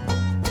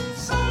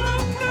 Solo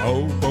Cup.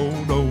 Oh,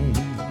 Bodo.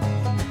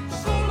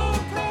 Solo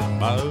Cup.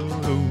 Bodo.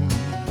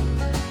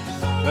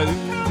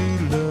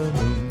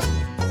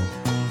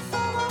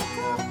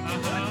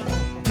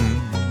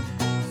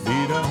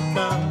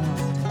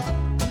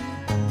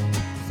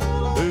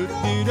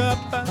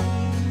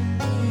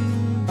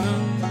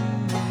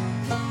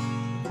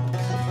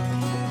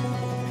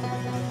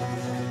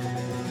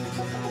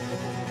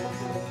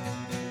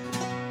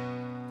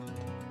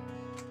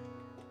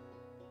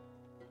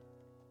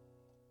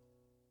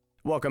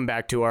 Welcome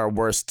back to our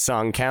worst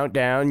song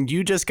countdown.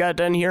 You just got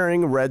done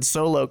hearing Red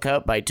Solo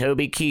Cup by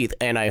Toby Keith,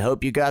 and I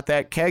hope you got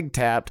that keg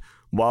tapped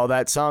while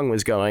that song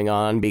was going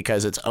on,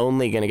 because it's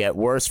only going to get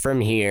worse from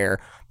here,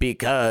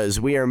 because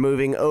we are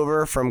moving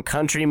over from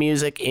country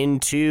music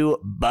into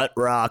butt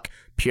rock,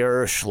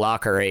 pure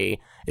schlockery.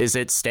 Is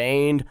it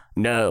Stained?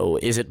 No.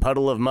 Is it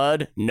Puddle of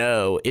Mudd?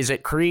 No. Is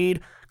it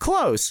Creed?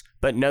 Close,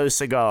 but no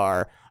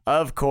cigar.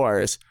 Of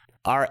course,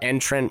 our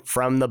entrant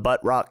from the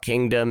butt rock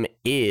kingdom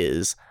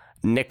is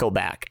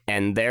Nickelback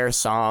and their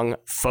song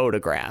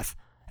Photograph.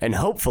 And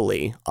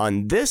hopefully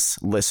on this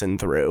listen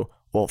through,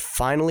 we'll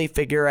finally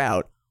figure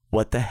out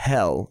what the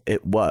hell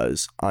it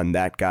was on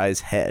that guy's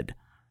head.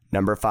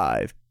 Number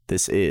 5,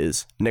 this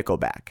is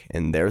Nickelback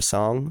and their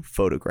song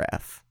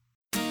Photograph.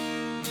 Look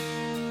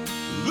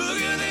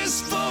at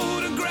this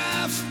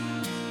photograph.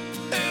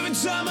 Every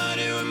time I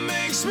do it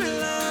makes me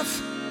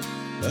laugh.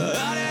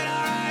 How did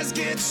our eyes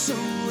get so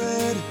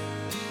red?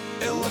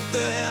 And what the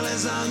hell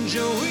is on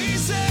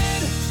Joey's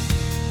head?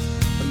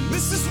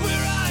 This is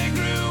where I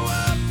grew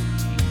up.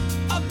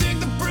 I think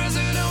the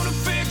president owner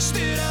fixed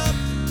it up.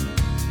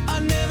 I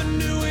never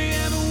knew we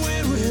ever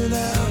went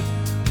without.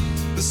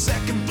 The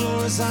second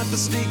floor is hot for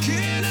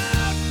sneaking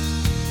out.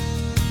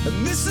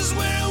 And this is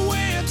where I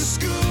went to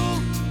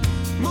school.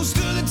 Most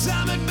of the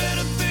time had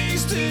better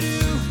things to do.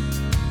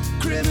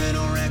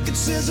 Criminal record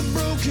says I've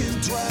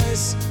broken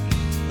twice.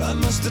 I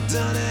must have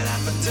done it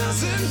half a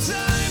dozen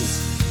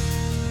times.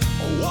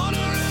 I wonder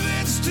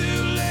if it's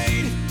too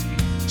late.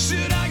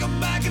 Should I go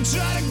back and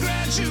try to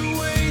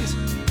graduate?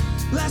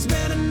 Life's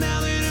better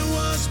now than it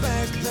was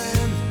back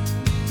then.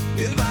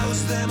 If I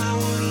was them, I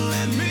wouldn't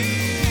let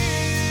me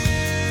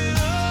in.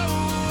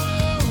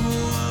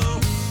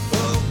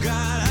 Oh,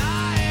 God,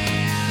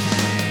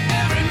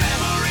 every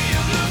memory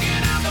of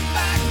looking out the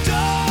back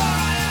door.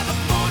 I have a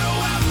photo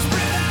album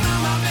spread out on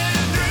my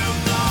bedroom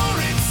floor.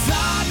 It's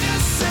hard to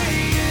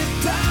say it,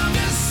 time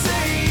to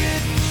say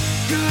it.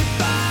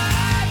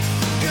 Goodbye,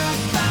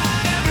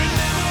 goodbye. Every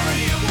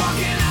memory of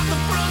walking out the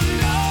front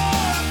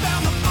door. I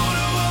found the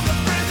photo of the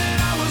friend that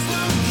I was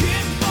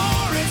looking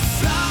for. It's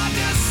hard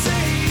to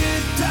say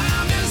it,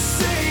 time to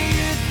say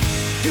it.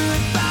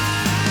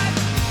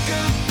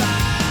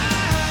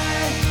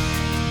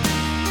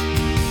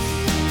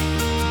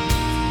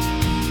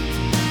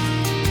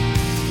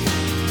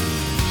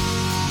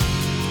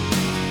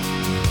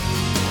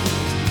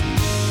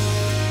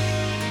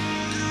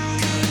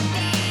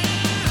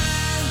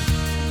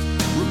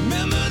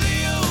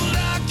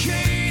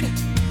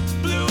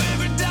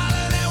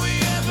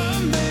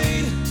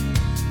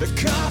 The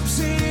cops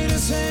see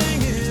us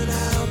hanging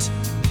out.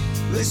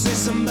 They say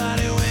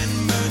somebody went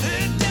and burned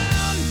it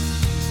down.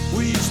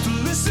 We used to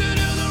listen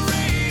to the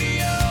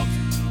radio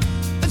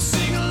and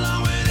sing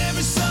along with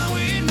every song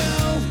we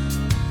know.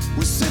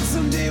 We said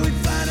someday we'd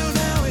find out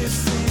how it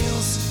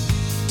feels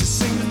to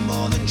sing to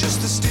more than just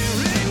a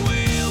steering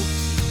wheel.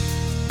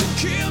 Then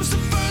Kim's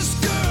the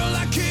first girl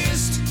I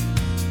kissed.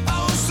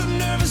 I was so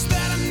nervous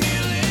that I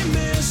nearly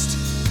missed.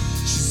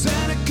 She's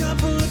had a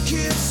couple of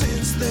kids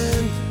since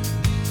then.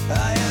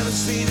 I haven't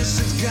seen her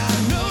since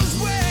God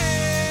knows when.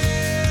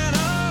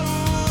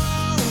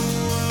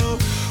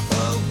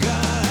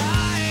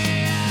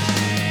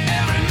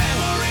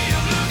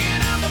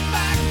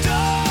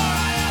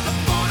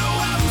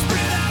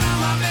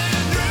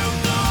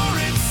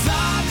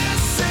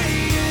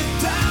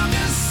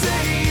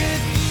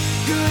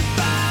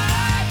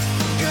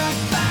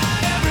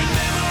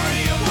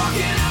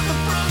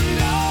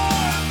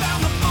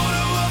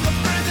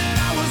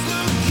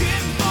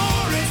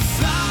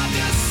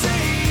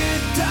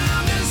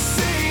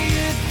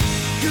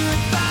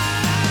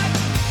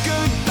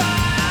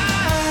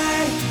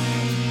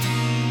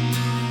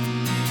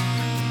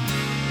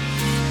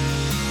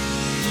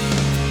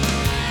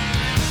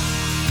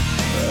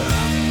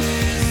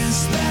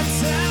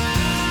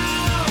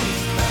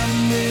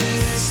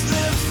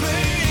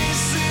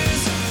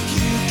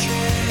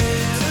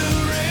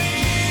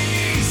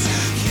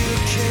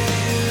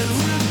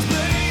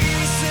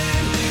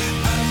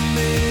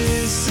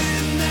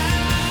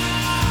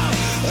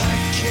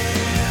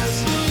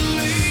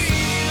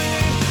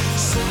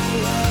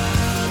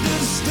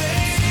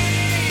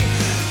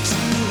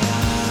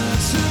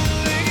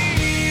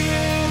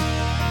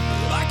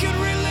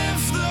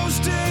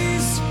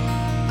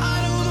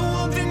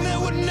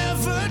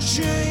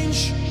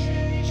 Change.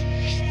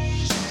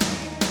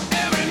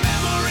 Every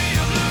memory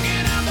of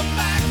looking out the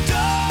back door.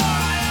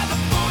 I have the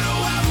photo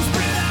album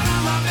spread out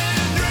on my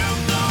bedroom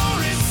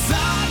floor. It's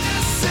hard to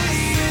say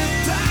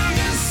it, time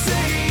to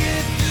say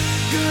it.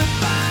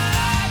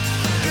 Goodbye,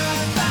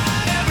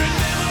 goodbye. Every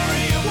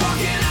memory of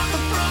walking out the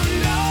front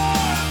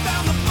door. I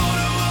found the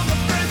photo of the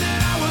friend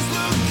that I was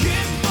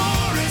looking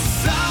for.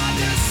 It's hard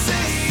to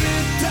say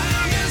it,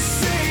 time to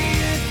say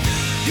it.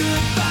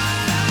 Goodbye.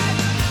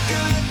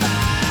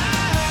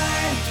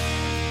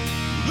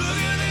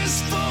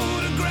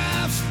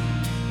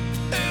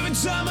 Every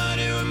time I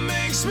do, it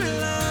makes me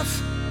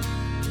laugh.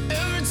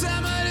 Every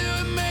time I do,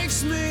 it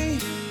makes me.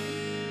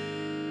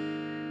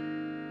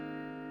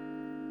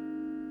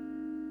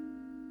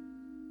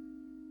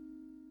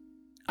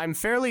 I'm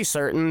fairly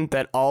certain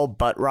that all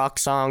butt rock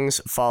songs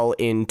fall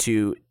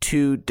into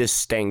two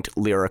distinct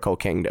lyrical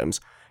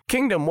kingdoms.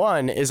 Kingdom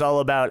 1 is all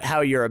about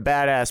how you're a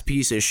badass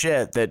piece of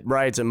shit that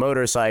rides a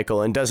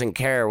motorcycle and doesn't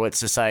care what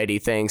society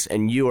thinks,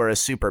 and you are a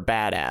super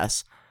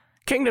badass.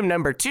 Kingdom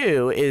number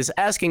 2 is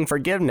asking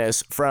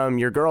forgiveness from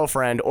your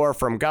girlfriend or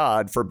from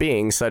God for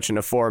being such an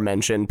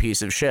aforementioned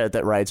piece of shit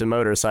that rides a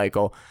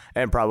motorcycle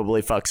and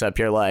probably fucks up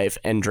your life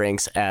and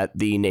drinks at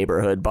the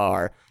neighborhood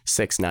bar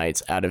 6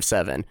 nights out of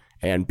 7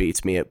 and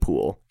beats me at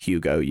pool.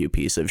 Hugo, you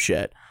piece of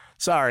shit.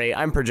 Sorry,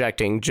 I'm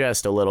projecting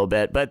just a little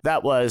bit, but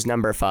that was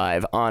number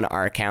 5 on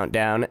our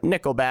countdown,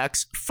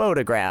 Nickelback's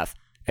Photograph.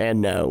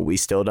 And no, we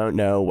still don't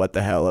know what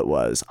the hell it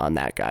was on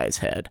that guy's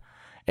head.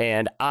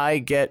 And I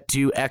get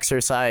to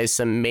exercise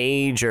some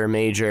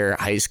major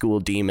high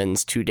school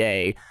demons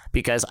today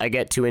because I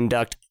get to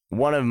induct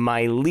one of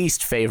my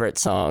least favorite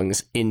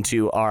songs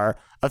into our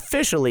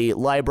officially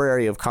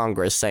Library of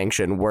Congress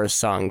sanctioned worst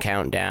song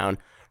countdown.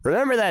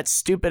 Remember that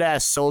stupid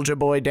ass Soulja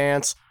Boy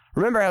dance?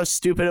 Remember how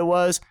stupid it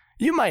was?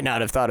 You might not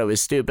have thought it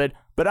was stupid,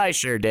 but I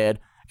sure did.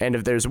 And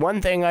if there's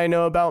one thing I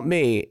know about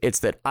me, it's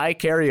that I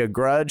carry a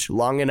grudge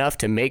long enough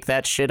to make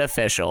that shit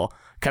official.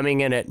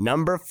 Coming in at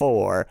number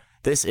 4,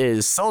 this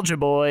is Soulja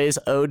Boy's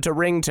Ode to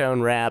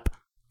Ringtone Rap,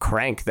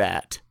 Crank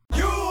That.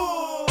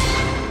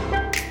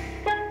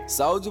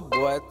 Soulja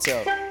Boy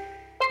tough.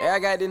 Hey, I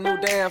got this new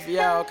dance for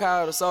y'all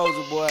called the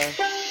Soulja Boy.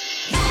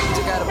 You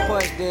just gotta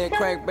punch, then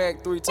crank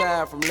back 3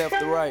 times from left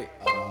to right.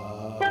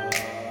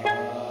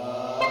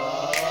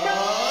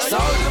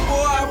 Soulja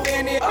Boy, I'm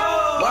in it.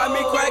 Why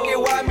me crank it?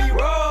 Why me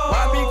roll?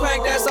 Why me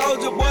crank that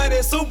Soulja Boy?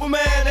 That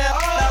Superman that.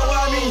 Now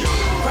why me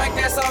crank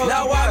that Soulja Boy?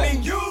 Now why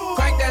me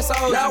crank that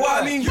Soulja Boy? Now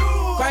why me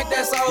crank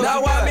that Soulja Boy?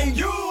 Now why me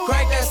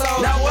crank that Soulja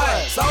Boy? Now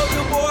what?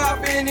 Soulja Boy,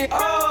 I'm in it.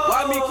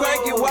 Why me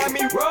crank it? Why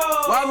me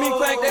roll? Why me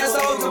crank that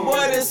Soulja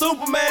Boy? That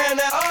Superman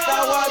that.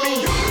 Now why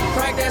me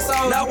crank that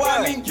Soulja Boy? Now why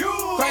me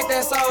crank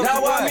that Soulja Boy?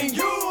 Now why me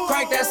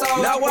crank that Soulja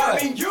Boy? Now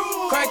why me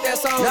crank that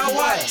Soulja Boy? Now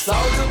what?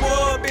 Soulja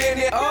Boy up in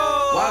it.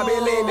 Why me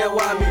lean that?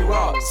 Why me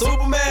rock?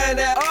 Superman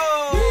that.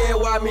 Yeah,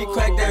 why me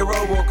crank that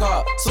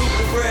RoboCop?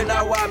 Super friend,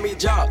 now why me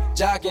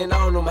jocking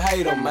on them,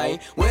 hate them, man.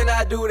 When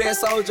I do that,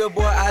 Soulja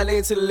Boy, I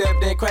lean to the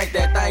left, then crank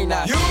that thing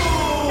now.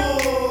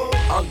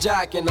 I'm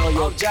jocking on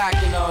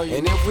you,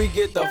 And if we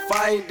get the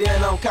fight,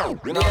 then I'm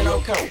counting,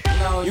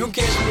 You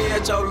catch me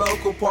at your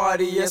local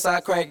party, yes, I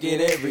crank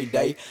it every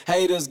day.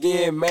 Haters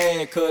get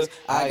mad, cause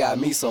I got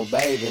me some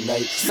bathing,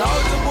 Nate.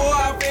 Soulja Boy,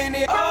 I'm in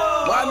it.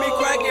 Why me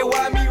crank it,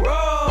 why me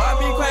roll?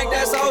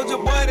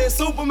 than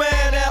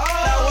Superman.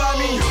 Now why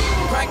me?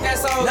 Crank that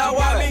song. Now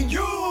why me?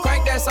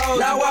 Crank that song.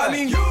 Now why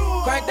me?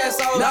 Crank that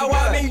song. Now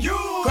why me?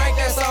 Crank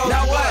that song.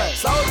 Now what?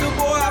 Soldier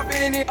boy, I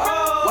been it.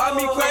 Why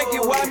me crank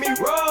it? Why me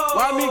roll?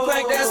 Why me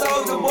crank that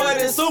soldier boy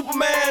than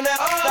Superman?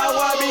 Now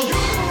why me?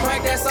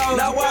 Crank that song.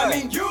 Now why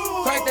me?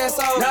 Crank that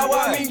song. Now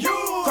why me?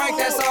 Crank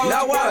that song.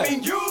 Now why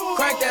me?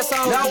 Crank that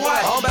song. Now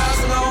what? I'm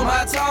bouncing on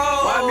my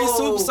toes. Why me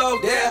super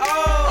soak that?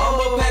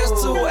 I'ma pass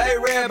to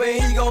A-Rab, but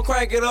he gon'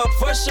 crank it up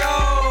for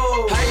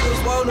sure.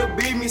 Haters wanna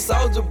beat me,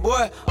 soldier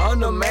boy, I'm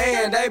the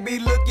man. They be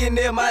looking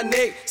at my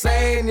neck,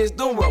 saying it's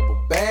the rubber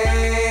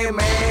band,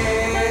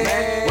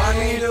 man. Why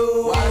me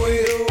do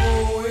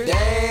it?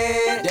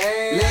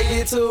 Damn, let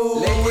get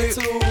to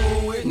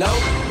it. No,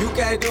 you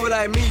can't do it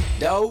like me,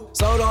 though.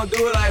 So don't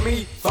do it like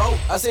me, folk.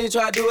 I seen you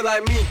try to do it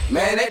like me,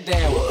 man. That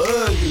damn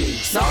was ugly.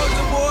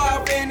 Soldier boy,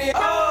 I been it.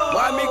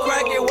 Why me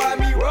crank it? Why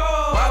me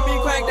roll? Why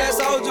me crank that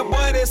soldier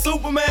boy? That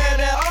Superman.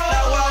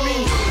 Now why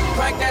me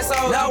crank that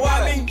song? Now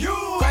why me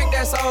crank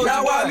that song?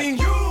 Now why me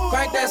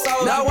crank that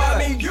song? Now why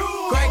me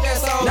crank that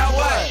song? Now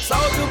what?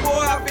 Soldier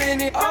boy, I been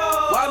it.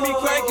 Why me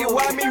crank it?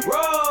 Why me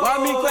roll? Why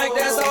me crank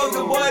that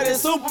soldier boy? That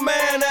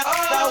Superman.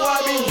 Now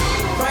why me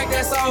crank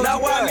that song? Now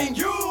why me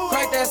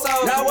crank that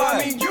song? Now why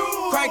me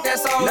crank that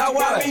song? Now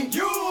why me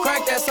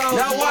crank that song?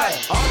 Now what?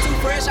 I'm too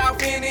fresh, I'm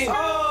in it.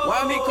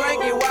 Why me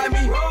crank it? Why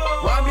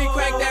me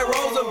crank that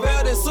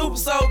Roosevelt and super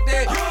soak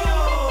that?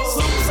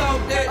 Super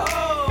soak that.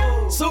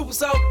 Super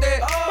soak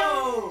that.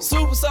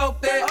 Super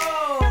soak that.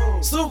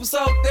 Super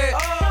soak that.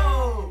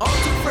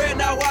 I'm too fresh,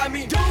 now why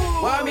me?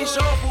 Why me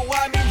shuffle?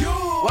 Why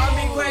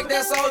me crank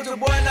that soldier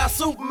boy? Now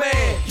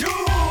Superman.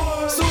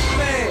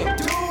 Superman.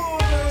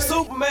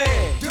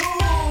 Superman.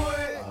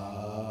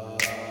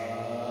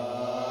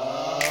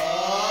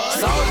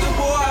 Soldier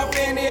boy, I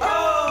been it.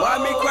 Why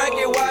me crank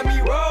it? Why me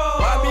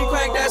roll? Why me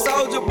crank that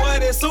soldier boy?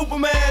 That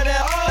Superman.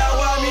 Now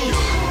why me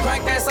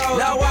crank that song?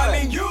 Now why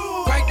me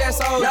crank that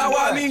song? Now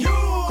why me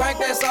crank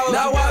that song?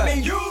 Now why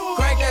me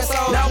crank that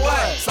song? Now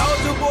what?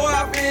 Soldier boy,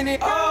 I been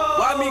it.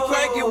 Why me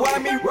crank it? Why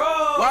me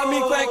roll? Why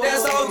me crank that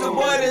soldier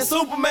boy? That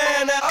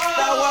Superman.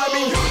 Now why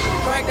me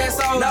crank that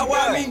song? Now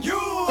why me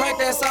crank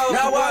that song?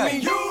 Now why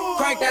me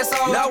crank that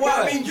song? Now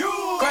why me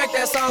crank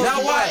that song?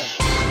 Now what?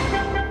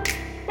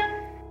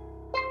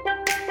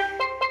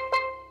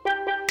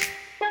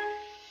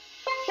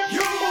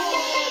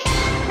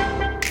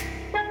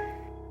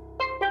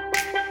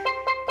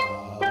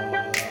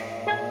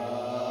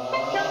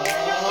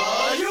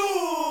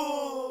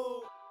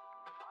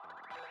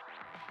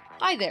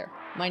 Hi there,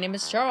 my name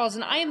is Charles,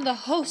 and I am the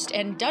host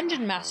and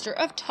dungeon master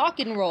of Talk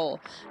and Roll,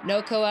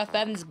 NoCo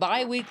FM's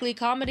bi-weekly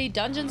comedy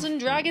Dungeons &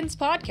 Dragons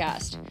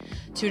podcast.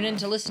 Tune in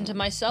to listen to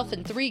myself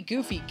and three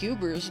goofy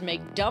goobers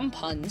make dumb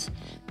puns,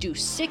 do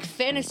sick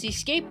fantasy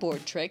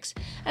skateboard tricks,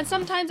 and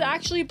sometimes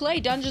actually play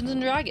Dungeons &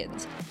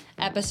 Dragons.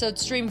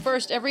 Episodes stream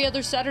first every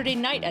other Saturday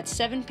night at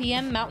 7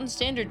 p.m. Mountain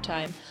Standard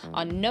Time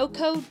on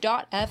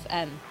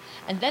NoCo.fm,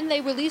 and then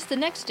they release the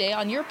next day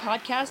on your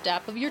podcast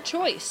app of your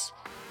choice.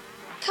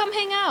 Come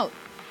hang out!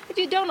 If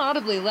you don't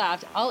audibly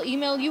laugh, I'll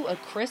email you a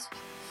crisp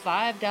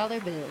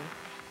 $5 bill.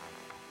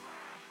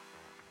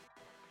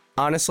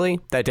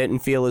 Honestly, that didn't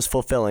feel as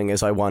fulfilling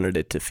as I wanted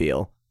it to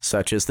feel.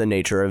 Such is the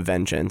nature of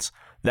vengeance.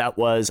 That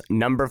was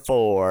number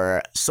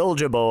 4,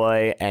 Soulja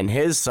Boy, and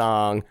his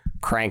song,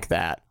 Crank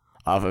That,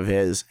 off of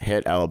his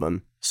hit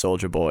album,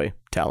 Soulja Boy,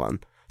 Tell 'Em.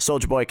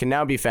 Soulja Boy can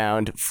now be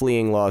found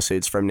fleeing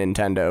lawsuits from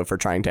Nintendo for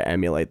trying to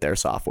emulate their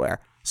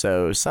software.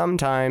 So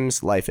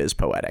sometimes life is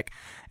poetic.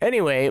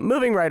 Anyway,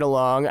 moving right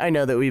along, I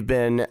know that we've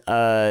been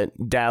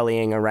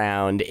dallying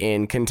around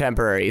in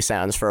contemporary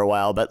sounds for a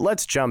while, but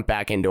let's jump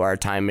back into our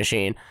time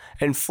machine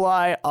and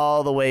fly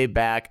all the way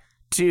back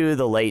to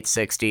the late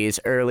 60s,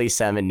 early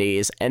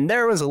 70s, and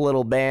there was a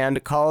little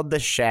band called the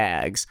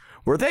Shags.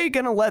 Were they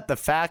going to let the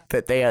fact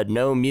that they had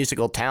no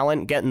musical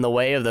talent get in the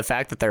way of the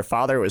fact that their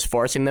father was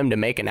forcing them to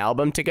make an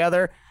album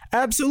together?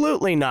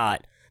 Absolutely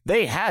not.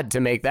 They had to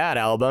make that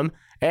album,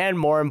 and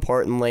more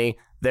importantly,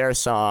 their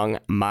song,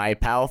 My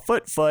Pal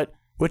Foot Foot,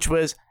 which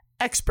was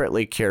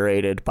expertly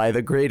curated by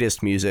the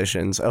greatest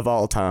musicians of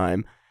all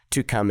time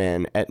to come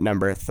in at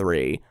number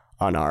 3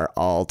 on our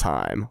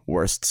all-time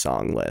worst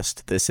song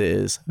list. This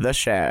is The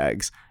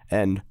Shags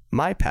and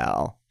My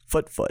Pal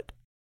Foot Foot.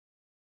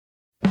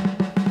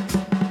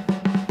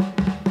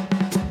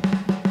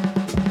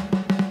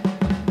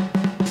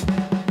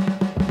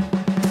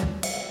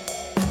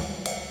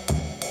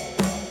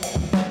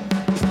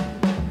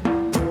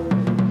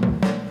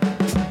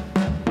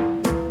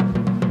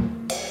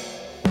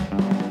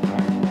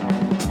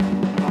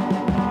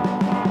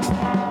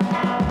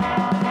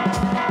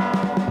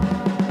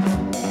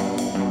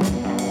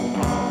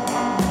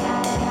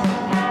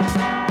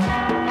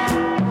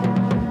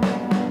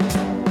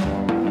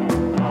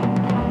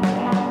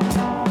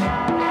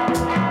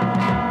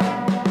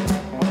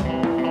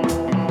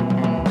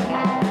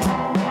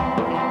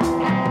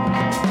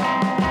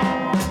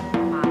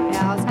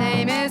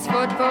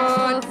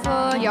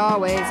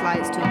 Always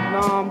likes to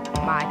romp.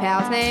 My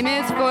pal's name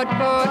is Foot.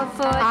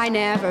 I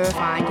never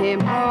find him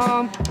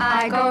home.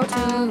 I go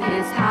to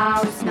his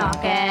house,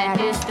 knock at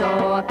his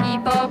door.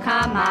 People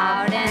come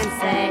out and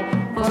say,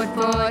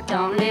 Foot,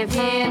 don't live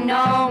here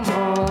no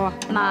more.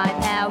 My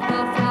pal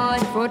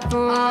Foot,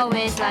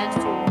 always likes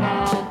to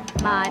roam.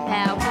 My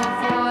pal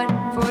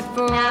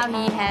Foot, now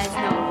he has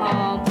no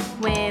home.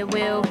 Where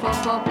will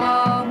Foot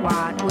go?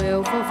 What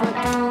will Foot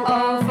do?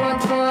 Oh,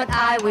 Foot,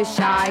 I wish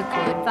I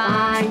could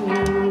find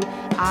you.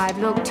 I've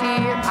looked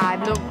here,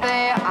 I've looked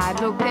there, I've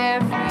looked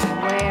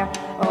everywhere.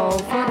 Oh,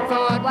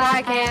 Foot,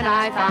 why can't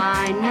I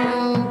find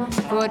you?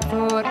 Foot,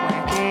 where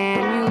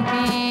can you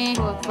be?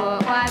 Foot,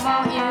 why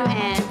won't you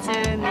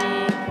answer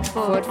me?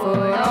 Foot,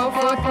 oh,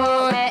 Foot,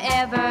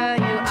 wherever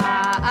you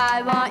are,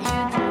 I want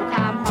you to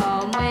come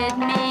home with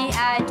me.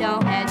 I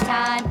don't have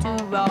time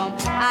to roam.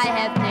 I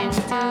have things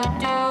to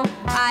do.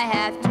 I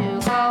have to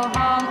go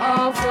home.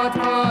 Oh, Foot,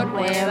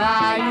 where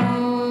are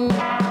you?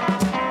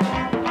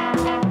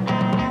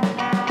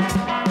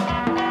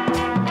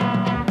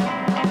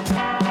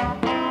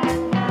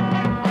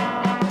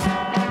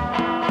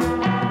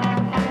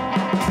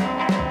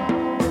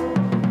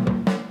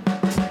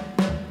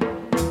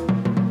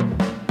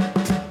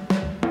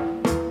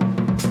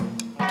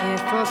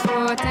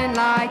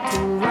 Like to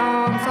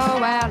roam so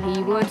well,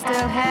 he would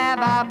still have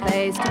a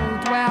place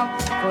to dwell.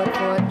 Foot,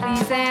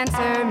 please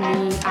answer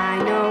me.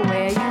 I know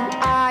where you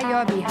are,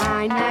 you're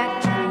behind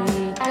that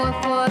tree.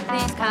 Foot,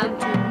 please come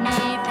to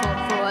me.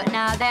 Foot,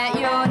 now that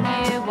you're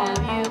here, won't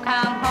you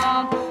come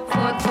home?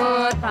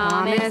 Foot,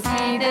 promise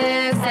me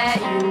this, that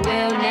you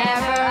will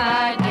never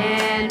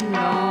again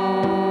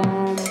roam.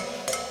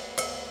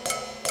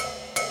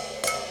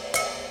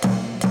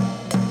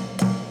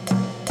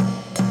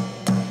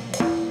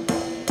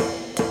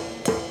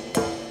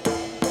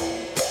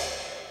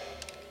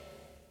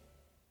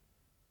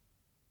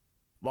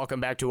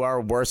 Welcome back to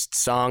our worst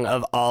song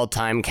of all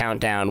time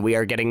countdown. We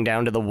are getting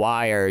down to the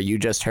wire. You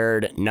just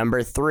heard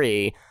number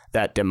 3,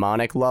 that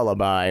demonic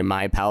lullaby,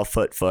 My Pal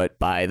Foot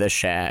by the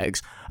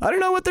Shags. I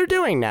don't know what they're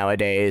doing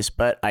nowadays,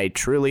 but I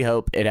truly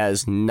hope it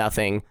has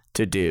nothing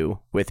to do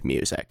with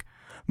music.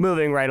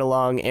 Moving right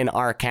along in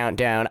our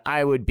countdown,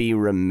 I would be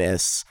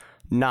remiss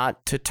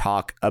not to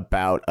talk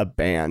about a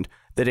band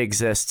that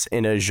exists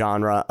in a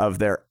genre of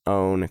their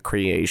own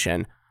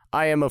creation.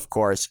 I am, of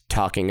course,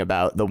 talking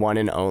about the one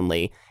and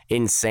only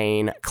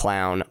Insane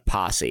Clown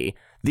Posse,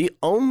 the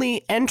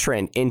only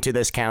entrant into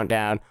this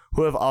countdown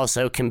who have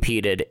also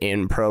competed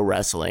in pro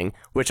wrestling,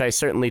 which I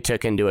certainly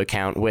took into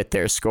account with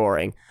their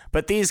scoring.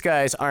 But these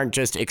guys aren't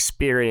just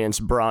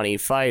experienced, brawny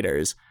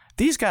fighters.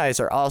 These guys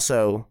are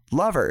also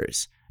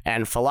lovers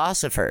and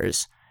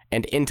philosophers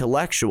and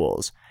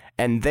intellectuals,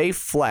 and they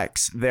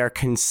flex their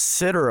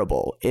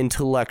considerable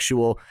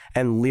intellectual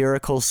and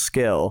lyrical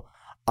skill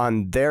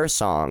on their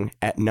song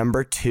at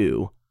number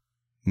 2,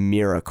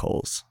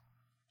 Miracles.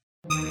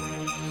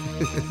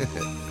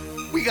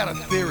 We got a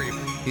theory.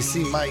 You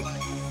see, Mike,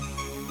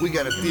 we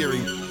got a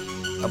theory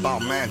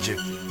about magic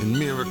and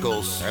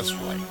miracles. That's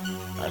right.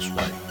 That's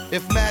right.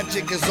 If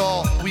magic is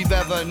all we've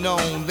ever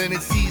known, then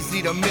it's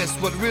easy to miss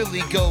what really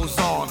goes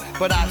on.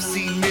 But I've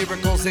seen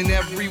miracles in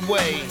every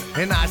way,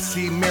 and I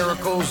see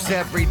miracles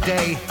every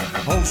day.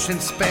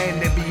 Oceans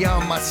spanning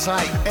beyond my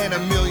sight, and a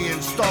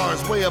million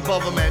stars way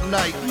above them at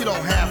night. You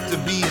don't have to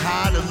be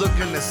high to look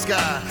in the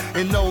sky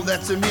and know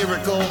that's a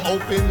miracle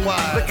open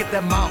wide. Look at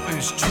the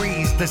mountains,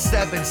 trees, the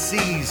 7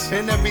 seas,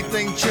 and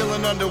everything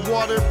chilling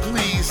underwater,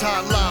 please.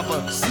 Hot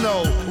lava,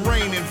 snow,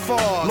 rain and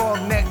fog,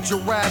 long-necked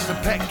giraffes and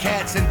pet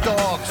cats and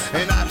dogs.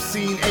 And I've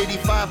seen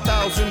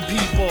 85,000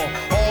 people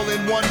all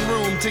in one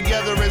room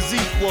together as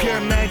equal.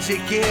 Pure magic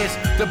is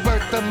the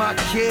birth of my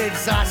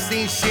kids. I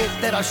seen shit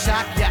that'll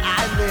shock your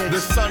eyelids.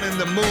 The sun and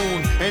the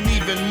moon and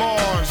even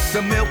Mars,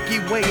 the Milky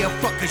Way of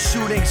fucking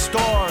shooting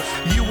stars,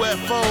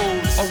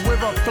 UFOs, a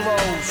river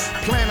flows,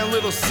 plant a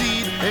little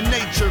seed and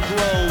nature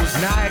grows.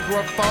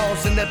 Niagara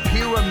Falls and the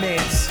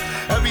pyramids,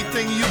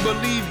 everything you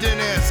believed in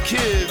as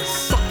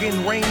kids.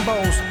 Fucking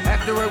rainbows,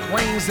 after it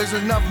rains there's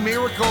enough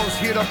miracles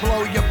here to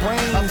blow your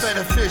brains. I fed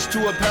a fish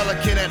to a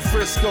pelican at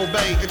Frisco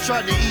Bay. It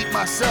tried to eat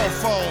my cell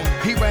phone.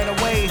 He ran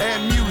away.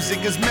 And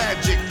music is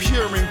magic,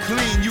 pure and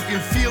clean. You can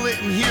feel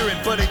it and hear it,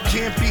 but it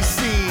can't be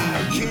seen.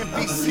 It can't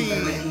be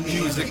seen.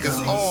 Music is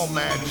all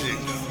magic.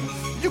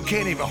 You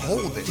can't even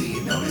hold it. Do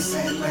you notice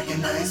and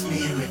recognize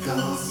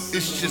miracles?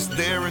 It's just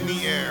there in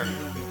the air.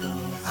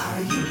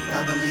 Are you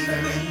a believer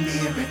in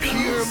miracles?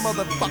 Pure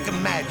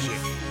motherfucking magic.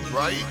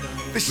 Right?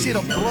 This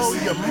shit'll blow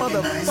your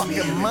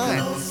motherfucking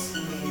mind.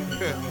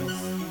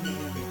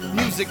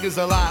 Music is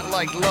a lot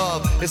like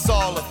love. It's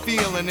all a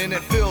feeling, and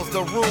it fills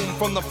the room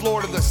from the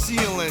floor to the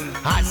ceiling.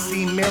 I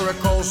see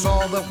miracles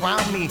all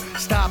around me.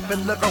 Stop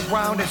and look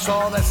around, it's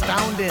all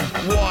astounding.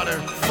 Water,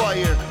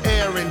 fire,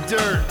 air, and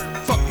dirt.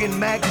 Fucking fucking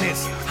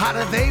magnets, how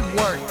do they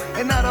work?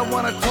 And I don't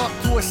wanna talk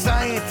to a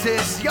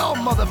scientist. Y'all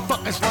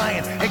motherfuckers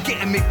lying and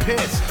getting me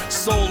pissed.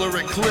 Solar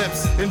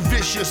eclipse and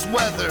vicious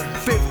weather.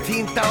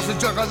 15,000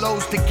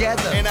 juggalos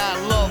together. And I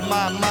love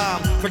my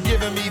mom for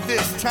giving me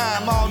this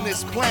time on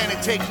this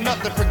planet. Take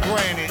nothing for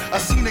granted. I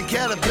seen a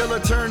caterpillar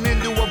turn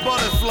into a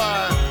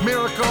butterfly.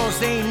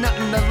 Miracles ain't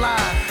nothing to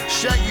lie.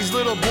 Shaggy's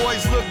little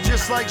boys look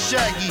just like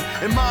Shaggy,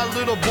 and my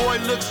little boy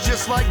looks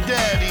just like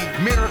Daddy.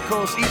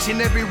 Miracles each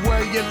and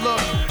everywhere you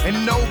look,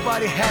 and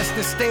nobody has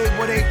to stay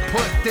where they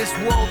put. This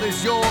world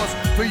is yours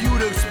for you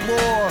to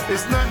explore.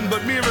 It's nothing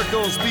but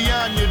miracles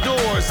beyond your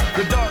doors.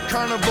 The Dark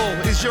Carnival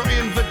is your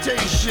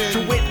invitation to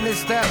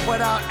witness that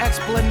without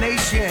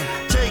explanation.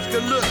 Take a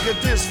look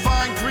at this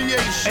fine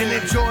creation and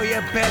enjoy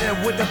it better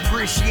with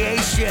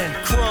appreciation.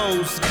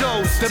 Crows,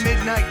 ghosts, the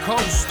midnight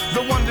coast,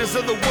 the wonders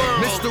of the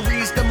world,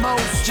 mysteries the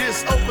most.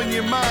 Just open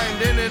your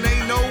mind and it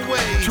ain't no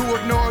way to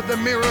ignore the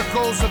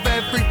miracles of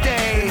every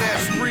day. And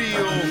that's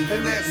real,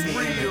 and that's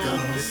real.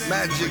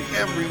 Magic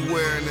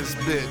everywhere in this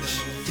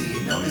bitch. Do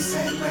you notice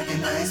and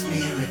recognize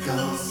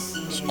miracles?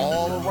 It's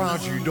all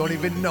around you, you don't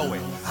even know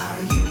it.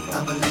 Are you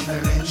a believer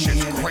in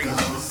shit's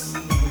miracles?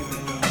 Crazy.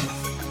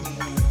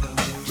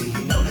 Do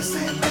you notice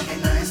and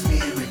recognize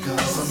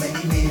miracles? So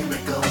many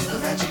miracles, the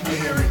magic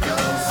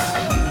miracles.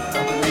 Are you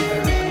a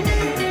believer in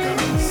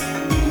miracles?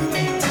 Do you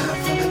make time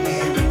for the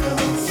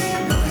miracles? Do you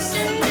notice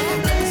and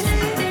recognize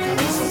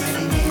miracles? So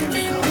many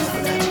miracles, the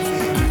magic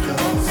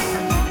miracles.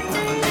 Are you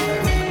a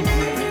believer in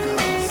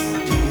miracles?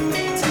 Do you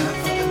make time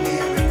for the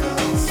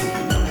miracles? Do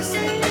you notice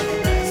and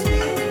recognize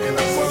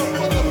miracles? World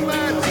full of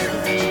magic.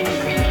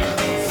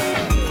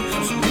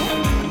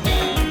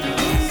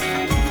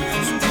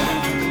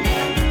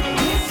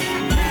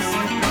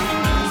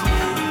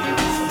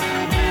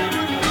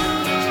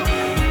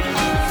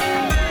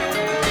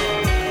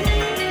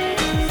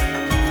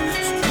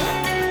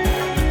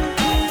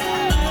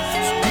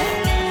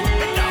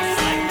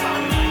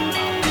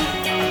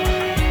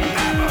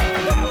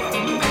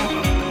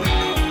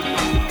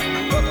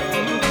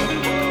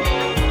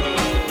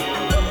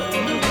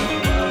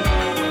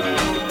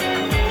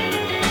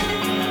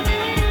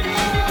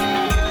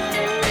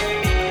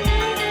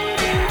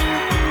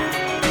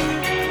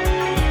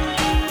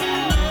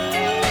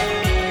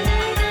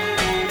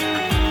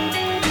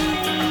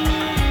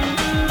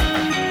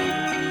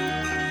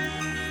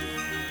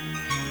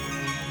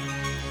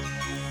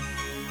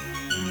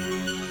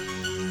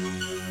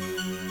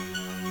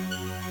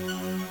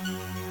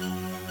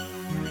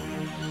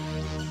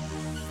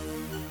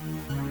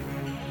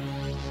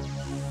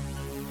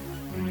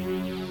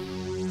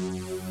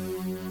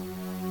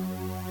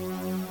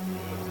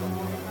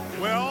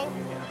 Well,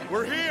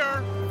 we're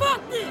here.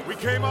 Fuck this! We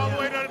came all the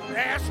way to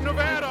Ash,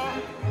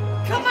 Nevada.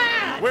 Come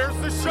on! Where's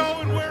the show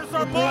and where's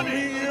our money?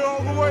 Here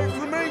all the way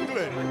from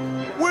England.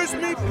 Where's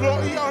me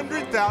bloody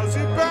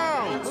 100,000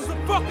 pounds? Where's the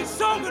fucking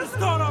show gonna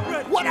start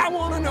already? What I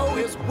want to know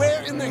is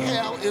where in the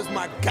hell is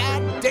my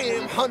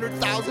goddamn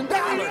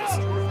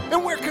 $100,000?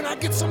 And where can I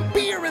get some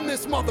beer in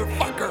this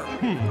motherfucker?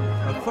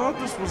 I thought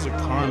this was a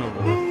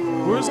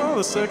carnival. Where's all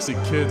the sexy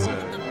kids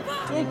at?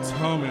 Don't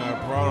tell me I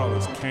brought all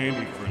this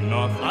candy for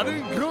nothing. I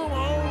didn't come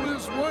all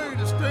this way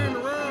to stand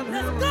around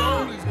here with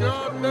all these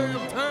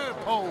goddamn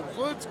tadpoles.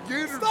 Let's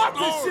get it Stop started.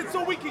 this shit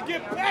so we can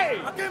get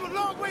paid! I came a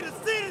long way to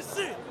see this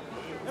shit!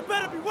 It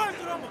better be worth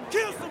it or I'm gonna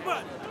kill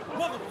somebody!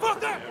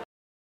 Motherfucker!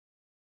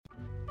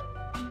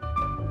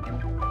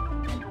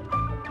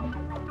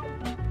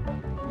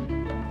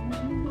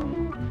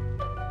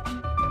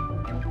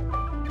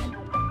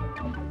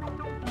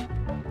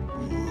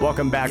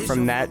 Welcome back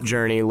from that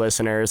journey,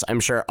 listeners. I'm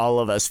sure all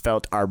of us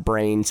felt our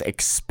brains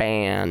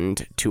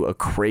expand to a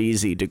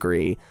crazy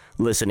degree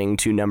listening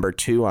to number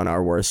 2 on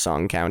our worst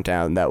song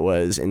countdown. That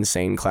was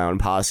Insane Clown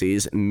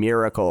Posse's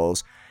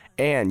Miracles.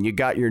 And you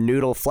got your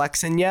noodle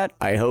flexing yet?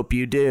 I hope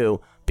you do,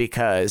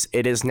 because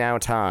it is now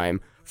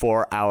time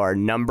for our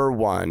number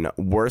 1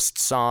 worst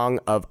song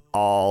of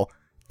all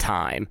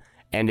time.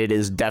 And it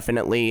is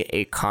definitely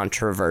a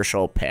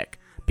controversial pick,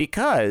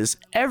 because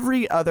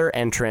every other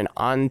entrant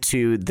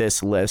onto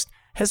this list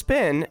has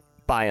been,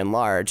 by and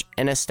large,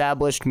 an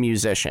established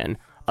musician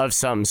of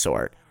some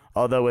sort.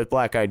 Although with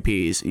Black Eyed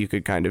Peas, you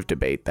could kind of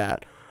debate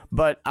that.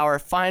 But our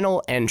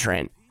final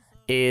entrant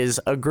is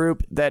a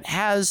group that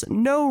has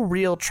no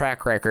real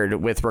track record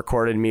with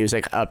recorded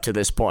music up to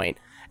this point,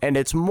 and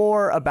it's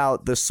more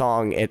about the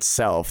song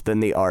itself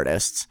than the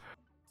artists.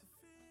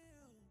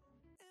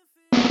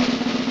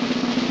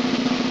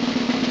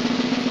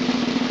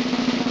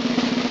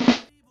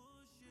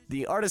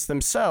 The artists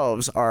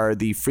themselves are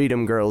the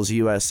Freedom Girls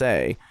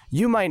USA.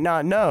 You might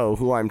not know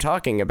who I'm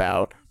talking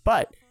about,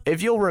 but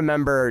if you'll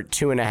remember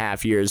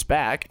 2.5 years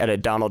back at a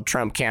Donald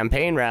Trump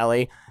campaign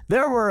rally,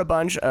 there were a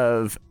bunch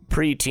of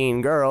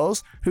preteen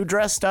girls who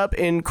dressed up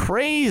in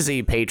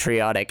crazy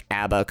patriotic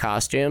ABBA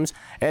costumes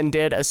and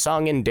did a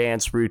song and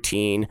dance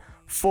routine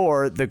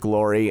for the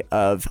glory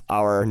of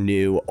our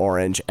new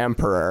Orange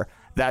Emperor.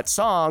 That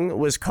song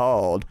was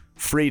called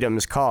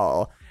Freedom's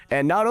Call.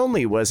 And not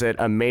only was it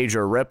a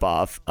major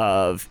ripoff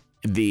of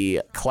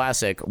the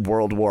classic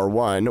World War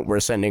I, we're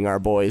sending our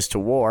boys to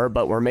war,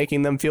 but we're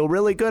making them feel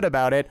really good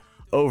about it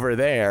over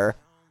there.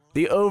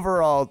 The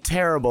overall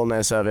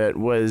terribleness of it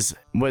was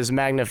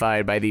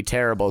magnified by the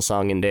terrible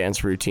song and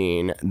dance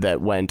routine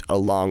that went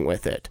along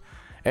with it.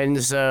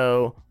 And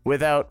so,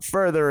 without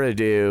further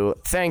ado,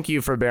 thank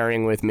you for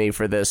bearing with me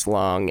for this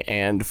long,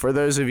 and for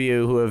those of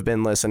you who have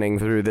been listening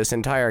through this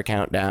entire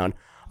countdown,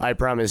 I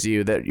promise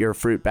you that your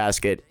fruit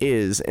basket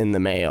is in the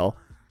mail.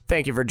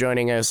 Thank you for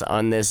joining us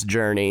on this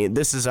journey.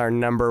 This is our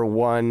number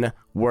 1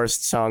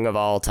 worst song of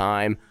all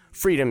time,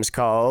 Freedom's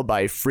Call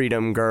by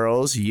Freedom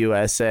Girls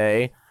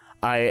USA.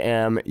 I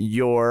am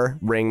your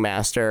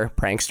ringmaster,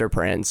 prankster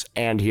prince,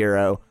 and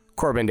hero,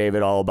 Corbin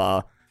David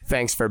Albaugh.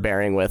 Thanks for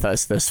bearing with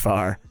us this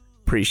far.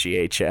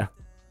 Appreciate ya.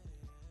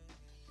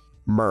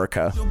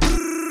 Merca.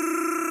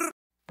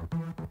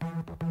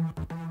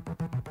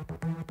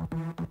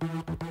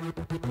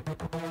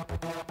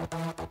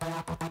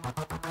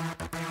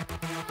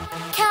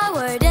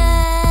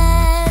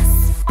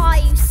 Cowardice. Are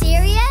you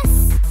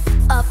serious?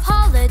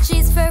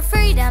 Apologies for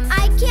freedom.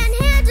 I can't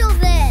handle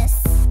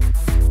this.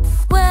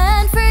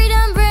 When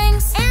freedom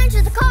brings,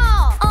 answer the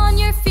call. On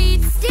your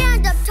feet,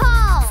 stand up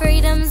tall.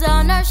 Freedom's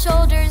on our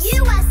shoulders.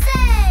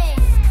 USA!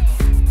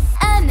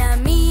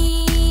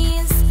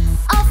 Enemies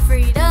of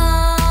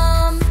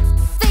freedom.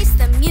 Face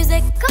the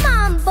music. Come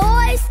on,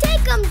 boys,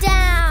 take them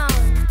down.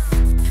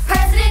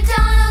 President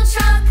Donald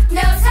Trump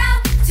knows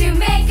how to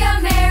make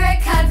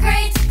America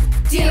great.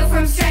 Deal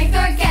from strength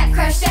or get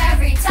crushed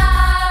every time.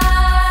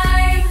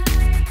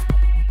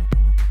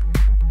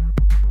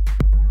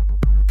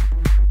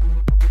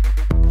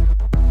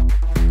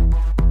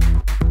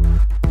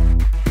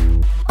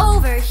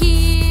 Over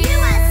here,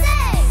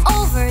 USA.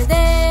 Over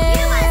there,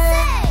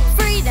 USA.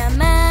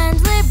 Freedom and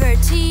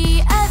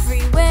liberty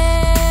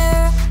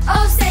everywhere.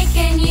 Oh, say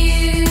can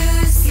you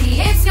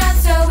see it's not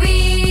so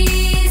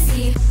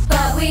easy,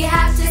 but we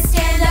have to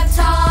stand up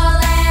tall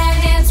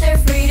and answer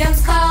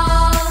freedom's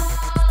call.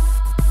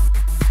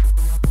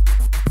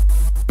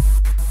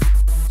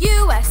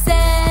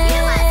 USA,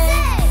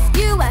 USA,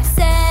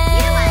 USA,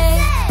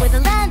 we're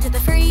the land of the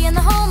free and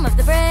the home of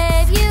the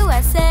brave.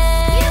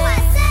 USA,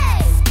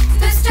 USA,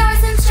 the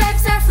stars and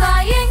stripes are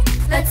flying.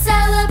 Let's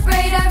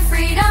celebrate our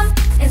freedom.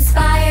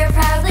 Inspire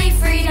proudly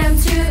freedom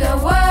to the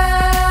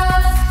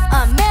world.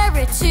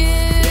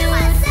 Ameritude,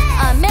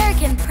 USA,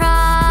 American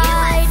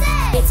pride,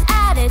 USA. It's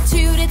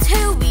attitude, it's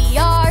who we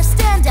are.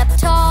 Stand up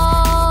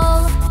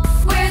tall.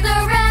 We're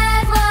the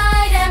red,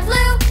 white, and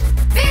blue.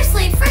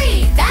 Fiercely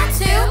free, that's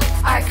who.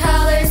 Our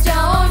colors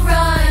don't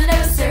run,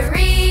 no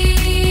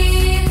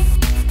siree.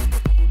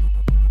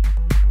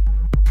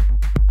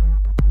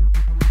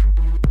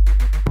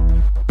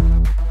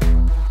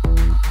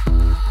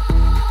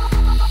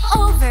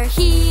 Over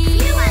here,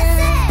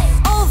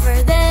 USA.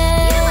 Over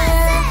there,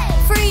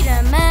 USA.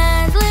 Freedom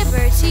and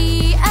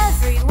liberty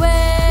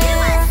everywhere.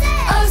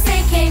 USA. Oh,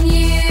 say can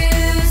you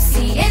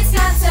see it's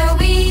not so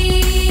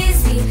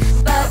easy,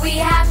 but we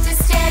have to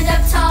stand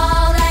up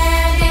tall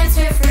and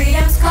answer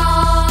freedom's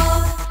call.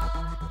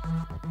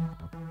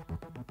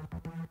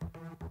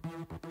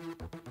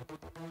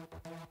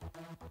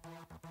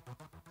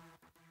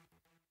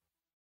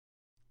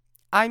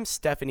 I'm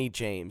Stephanie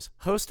James,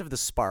 host of The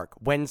Spark,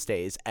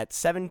 Wednesdays at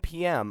 7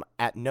 p.m.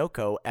 at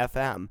NOCO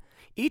FM.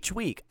 Each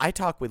week, I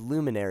talk with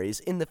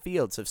luminaries in the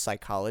fields of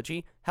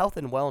psychology, health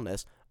and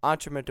wellness,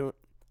 entrepreneur...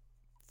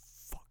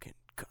 Fucking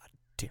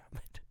goddamn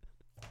it.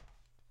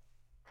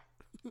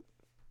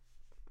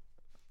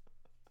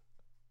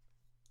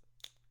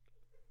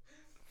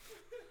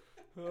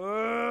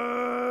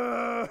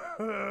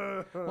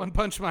 One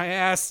punch my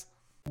ass.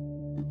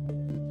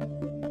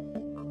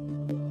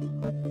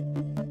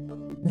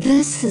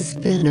 This has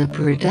been a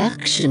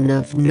production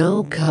of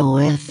NOCO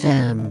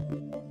FM.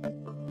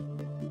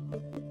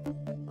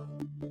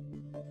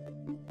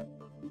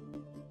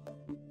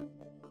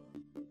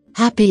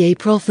 Happy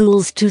April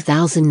Fools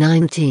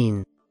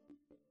 2019.